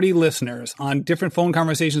 40 listeners on different phone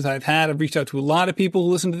conversations I've had. I've reached out to a lot of people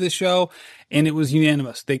who listen to this show, and it was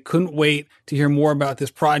unanimous. They couldn't wait to hear more about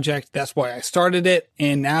this project. That's why I started it,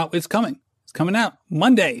 and now it's coming. It's coming out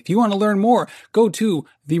Monday. If you want to learn more, go to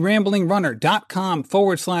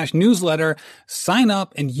theramblingRunner.com/newsletter, sign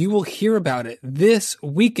up, and you will hear about it this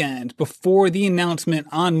weekend before the announcement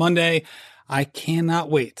on Monday. I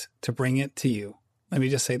cannot wait to bring it to you. Let me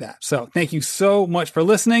just say that. So thank you so much for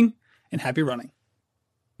listening, and happy running.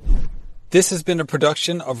 This has been a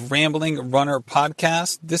production of Rambling Runner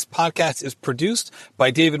Podcast. This podcast is produced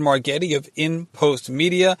by David Margetti of In Post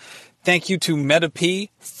Media. Thank you to Meta P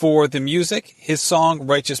for the music. His song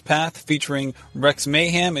Righteous Path featuring Rex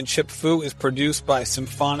Mayhem and Chip Fu is produced by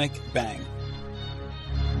Symphonic Bang.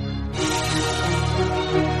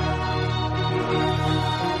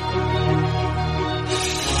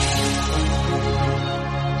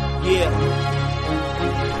 Yeah.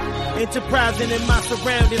 Enterprising in my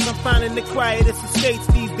surroundings, I'm finding the quietest estates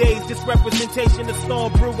these days. Just representation of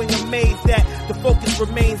storm brewing, amazed that the focus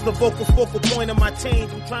remains the focal point of my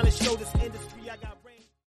change. I'm trying to show this industry.